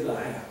the kids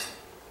I have.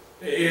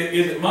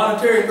 Is it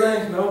monetary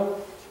things?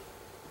 No.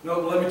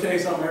 No, but let me tell you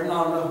something. There's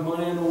not enough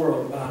money in the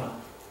world to buy them.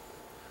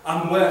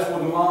 I'm blessed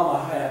with the mom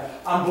I have.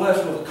 I'm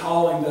blessed with the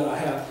calling that I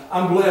have.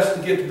 I'm blessed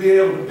to get to be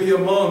able to be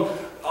among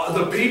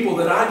the people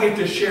that I get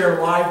to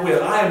share life with.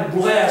 I am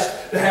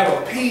blessed to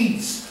have a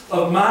peace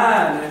of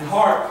mind and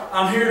heart.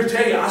 I'm here to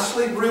tell you, I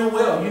sleep real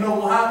well. You know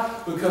why?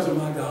 Because of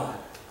my God.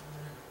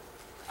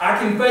 I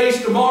can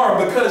face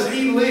tomorrow because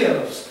He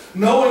lives,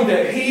 knowing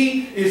that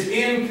He is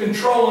in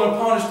control and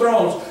upon His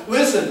thrones.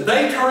 Listen,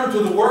 they turn to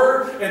the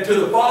Word and to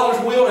the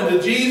Father's will and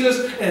to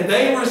Jesus, and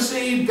they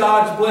receive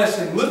God's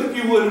blessing. Look, if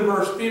you would, in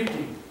verse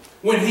 50.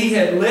 When He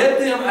had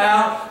led them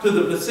out to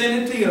the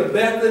vicinity of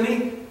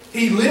Bethany,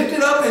 He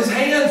lifted up His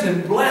hands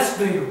and blessed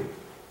them.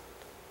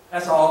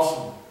 That's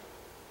awesome.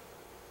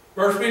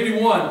 Verse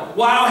 51,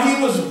 while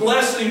He was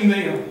blessing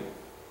them,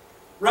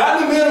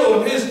 right in the middle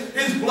of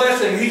His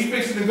blessing, He's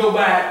fixing to go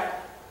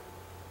back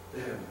to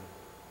heaven.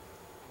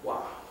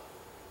 Wow.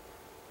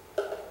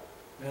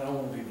 Man, I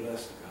want to be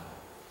blessed to God.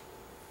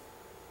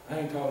 I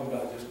ain't talking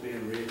about just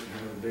being rich and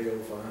having a big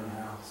old fine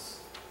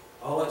house.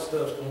 All that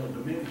stuff's going to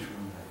diminish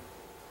one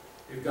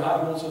day. If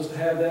God wants us to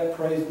have that,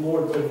 praise the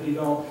Lord. But if He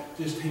don't,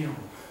 just Him.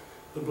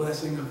 The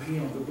blessing of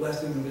Him, the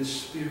blessing of His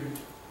Spirit.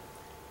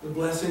 The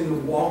blessing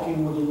of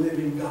walking with the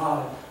living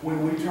God.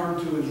 When we turn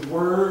to His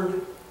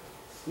Word,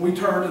 we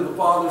turn to the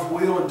Father's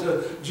will and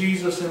to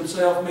Jesus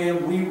Himself,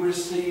 man, we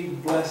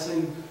receive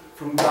blessing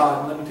from God.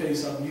 And let me tell you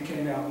something, you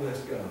can't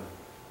outbless God.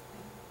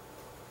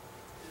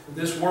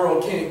 This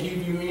world can't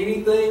give you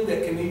anything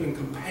that can even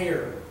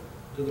compare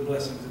to the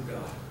blessings of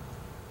God.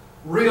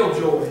 Real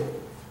joy,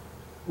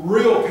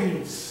 real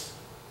peace,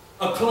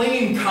 a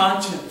clean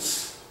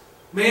conscience,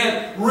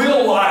 man,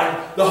 real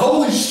life, the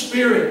Holy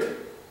Spirit.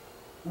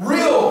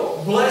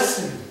 Real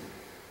blessing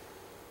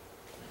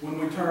when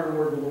we turn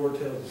where the Lord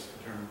tells us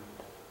to turn.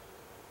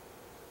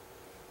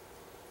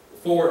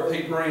 Fourth,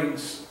 He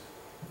brings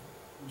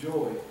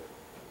joy.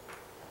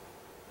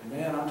 And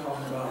man, I'm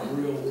talking about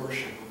real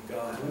worship of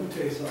God. Let me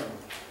tell you something.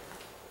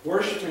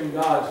 Worshiping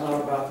God is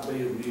not about the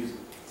beat of music.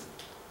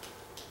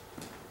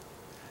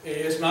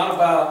 It's not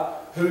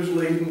about who's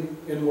leading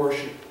in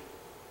worship.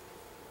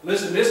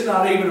 Listen, this is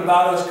not even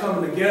about us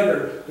coming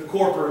together to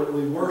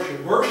corporately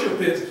worship. Worship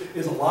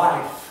is a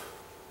life.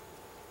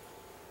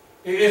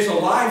 It's a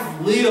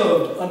life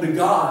lived unto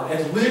God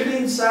as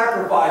living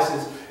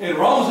sacrifices. In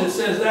Romans it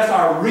says that's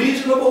our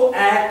reasonable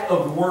act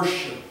of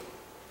worship.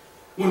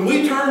 When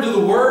we turn to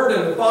the Word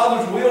and the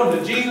Father's will and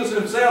to Jesus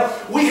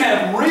Himself, we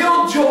have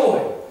real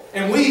joy.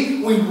 And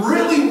we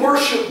really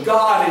worship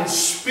God in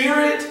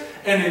spirit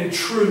and in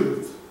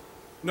truth.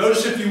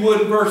 Notice, if you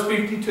would, in verse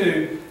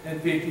 52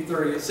 and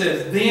 53, it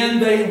says, then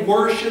they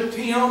worshipped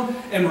Him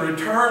and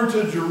returned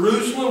to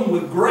Jerusalem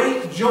with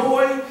great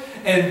joy,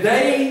 and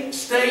they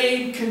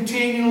stayed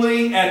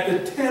continually at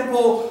the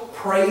temple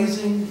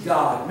praising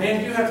God.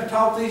 Man, did you have to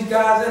talk these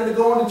guys into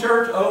going to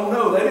church? Oh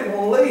no, they didn't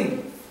want to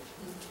leave.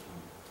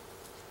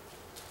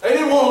 They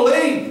didn't want to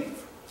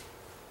leave.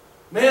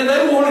 Man,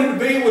 they wanted to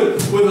be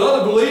with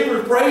other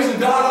believers praising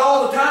God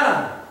all the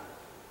time.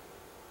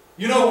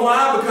 You know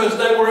why? Because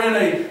they were in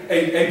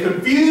a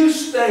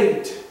confused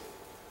state.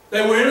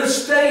 They were in a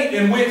state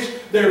in which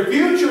their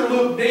future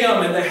looked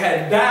dim and they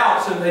had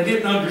doubts and they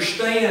didn't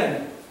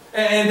understand.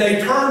 And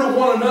they turned to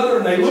one another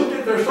and they looked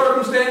at their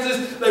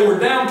circumstances. They were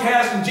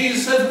downcast, and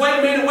Jesus says, wait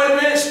a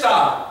minute,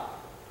 stop.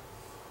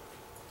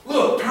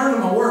 Look, turn to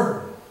my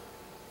word.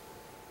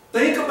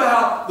 Think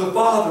about the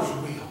Father's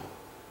will.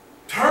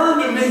 Turn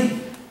to me.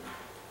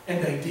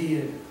 And they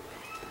did.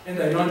 And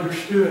they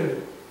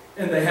understood.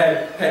 And they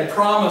had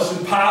promise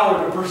and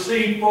power to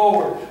proceed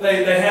forward.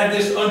 They had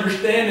this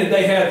understanding.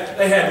 They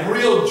had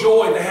real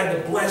joy. They had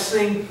the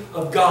blessing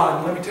of God.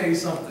 And let me tell you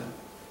something.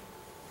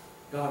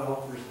 God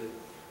offers it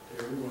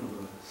to every one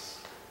of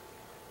us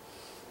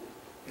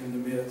in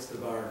the midst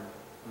of our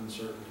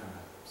uncertain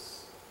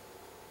times.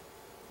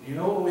 You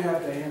know what we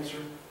have to answer?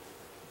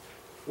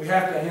 We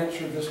have to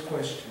answer this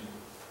question.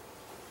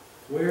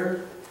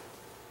 Where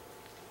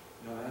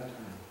do I turn?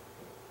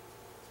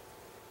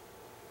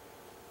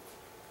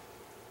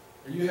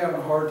 Are you having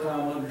a hard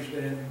time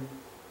understanding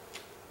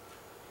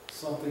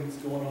something that's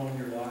going on in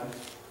your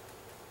life?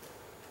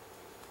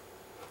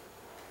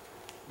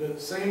 Does it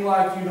seem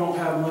like you don't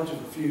have much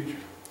of a future?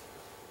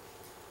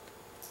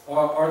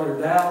 Are there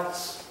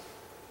doubts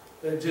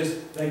that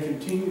they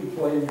continue to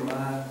play in your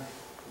mind,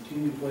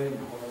 continue to play in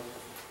your heart?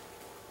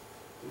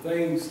 The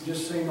things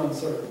just seem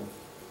uncertain.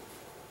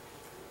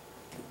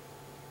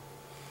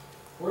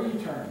 Where are you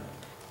turning?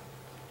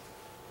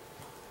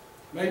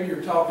 Maybe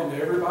you're talking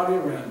to everybody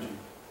around you.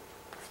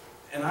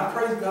 And I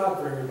praise God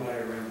for everybody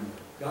around you.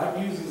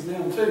 God uses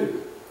them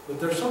too.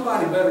 But there's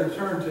somebody better to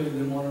turn to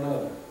than one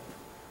another.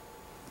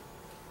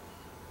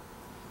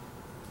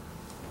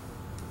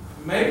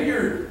 Maybe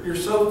you're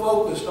so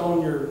focused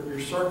on your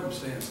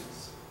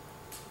circumstances.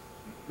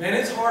 Man,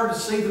 it's hard to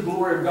see the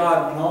glory of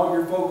God when all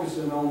you're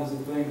focusing on is the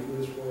things of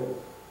this world.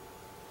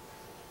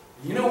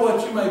 You know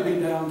what? You may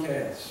be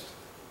downcast.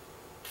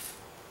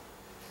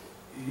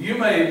 You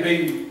may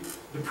be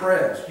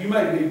depressed. You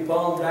may be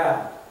bummed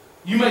out.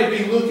 You may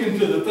be looking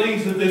to the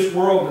things of this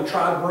world to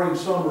try to bring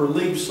some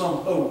relief, some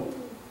hope.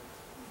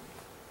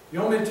 You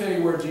want me to tell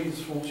you where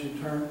Jesus wants you to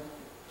turn?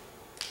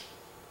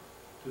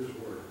 To His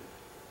Word.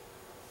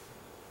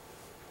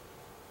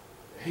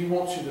 He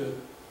wants you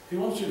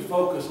to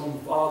focus on the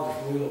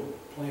Father's will,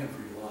 plan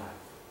for your life.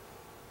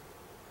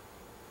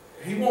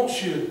 He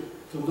wants you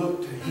to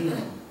look to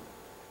Him.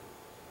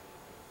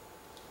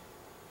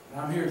 And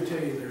I'm here to tell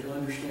you there's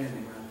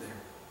understanding right there.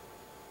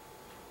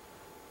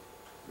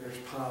 There's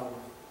power.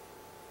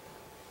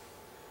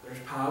 There's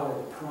power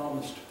of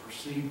promise to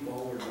proceed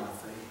forward by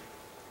faith.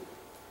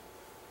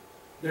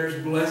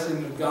 There's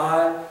blessing of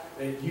God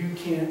that you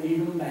can't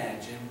even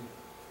imagine.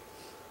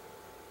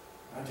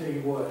 I tell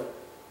you what,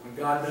 when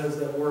God does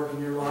that work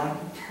in your life,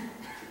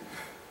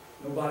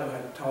 nobody will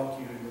have to talk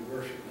you into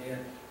worship, man.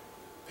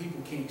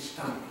 People can't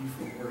stop you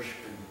from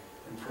worshiping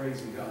and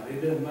praising God.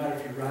 It doesn't matter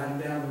if you're riding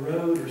down the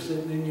road or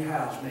sitting in your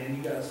house, man.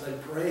 You got to say,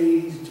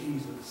 praise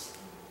Jesus.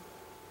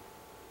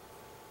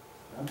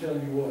 I'm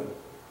telling you what.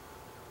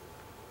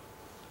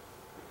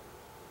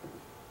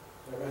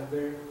 That right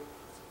there,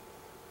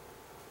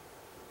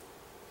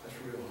 that's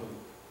real hope.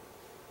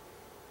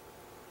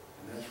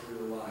 And that's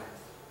real life.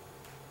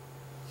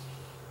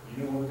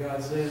 You know what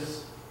God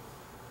says?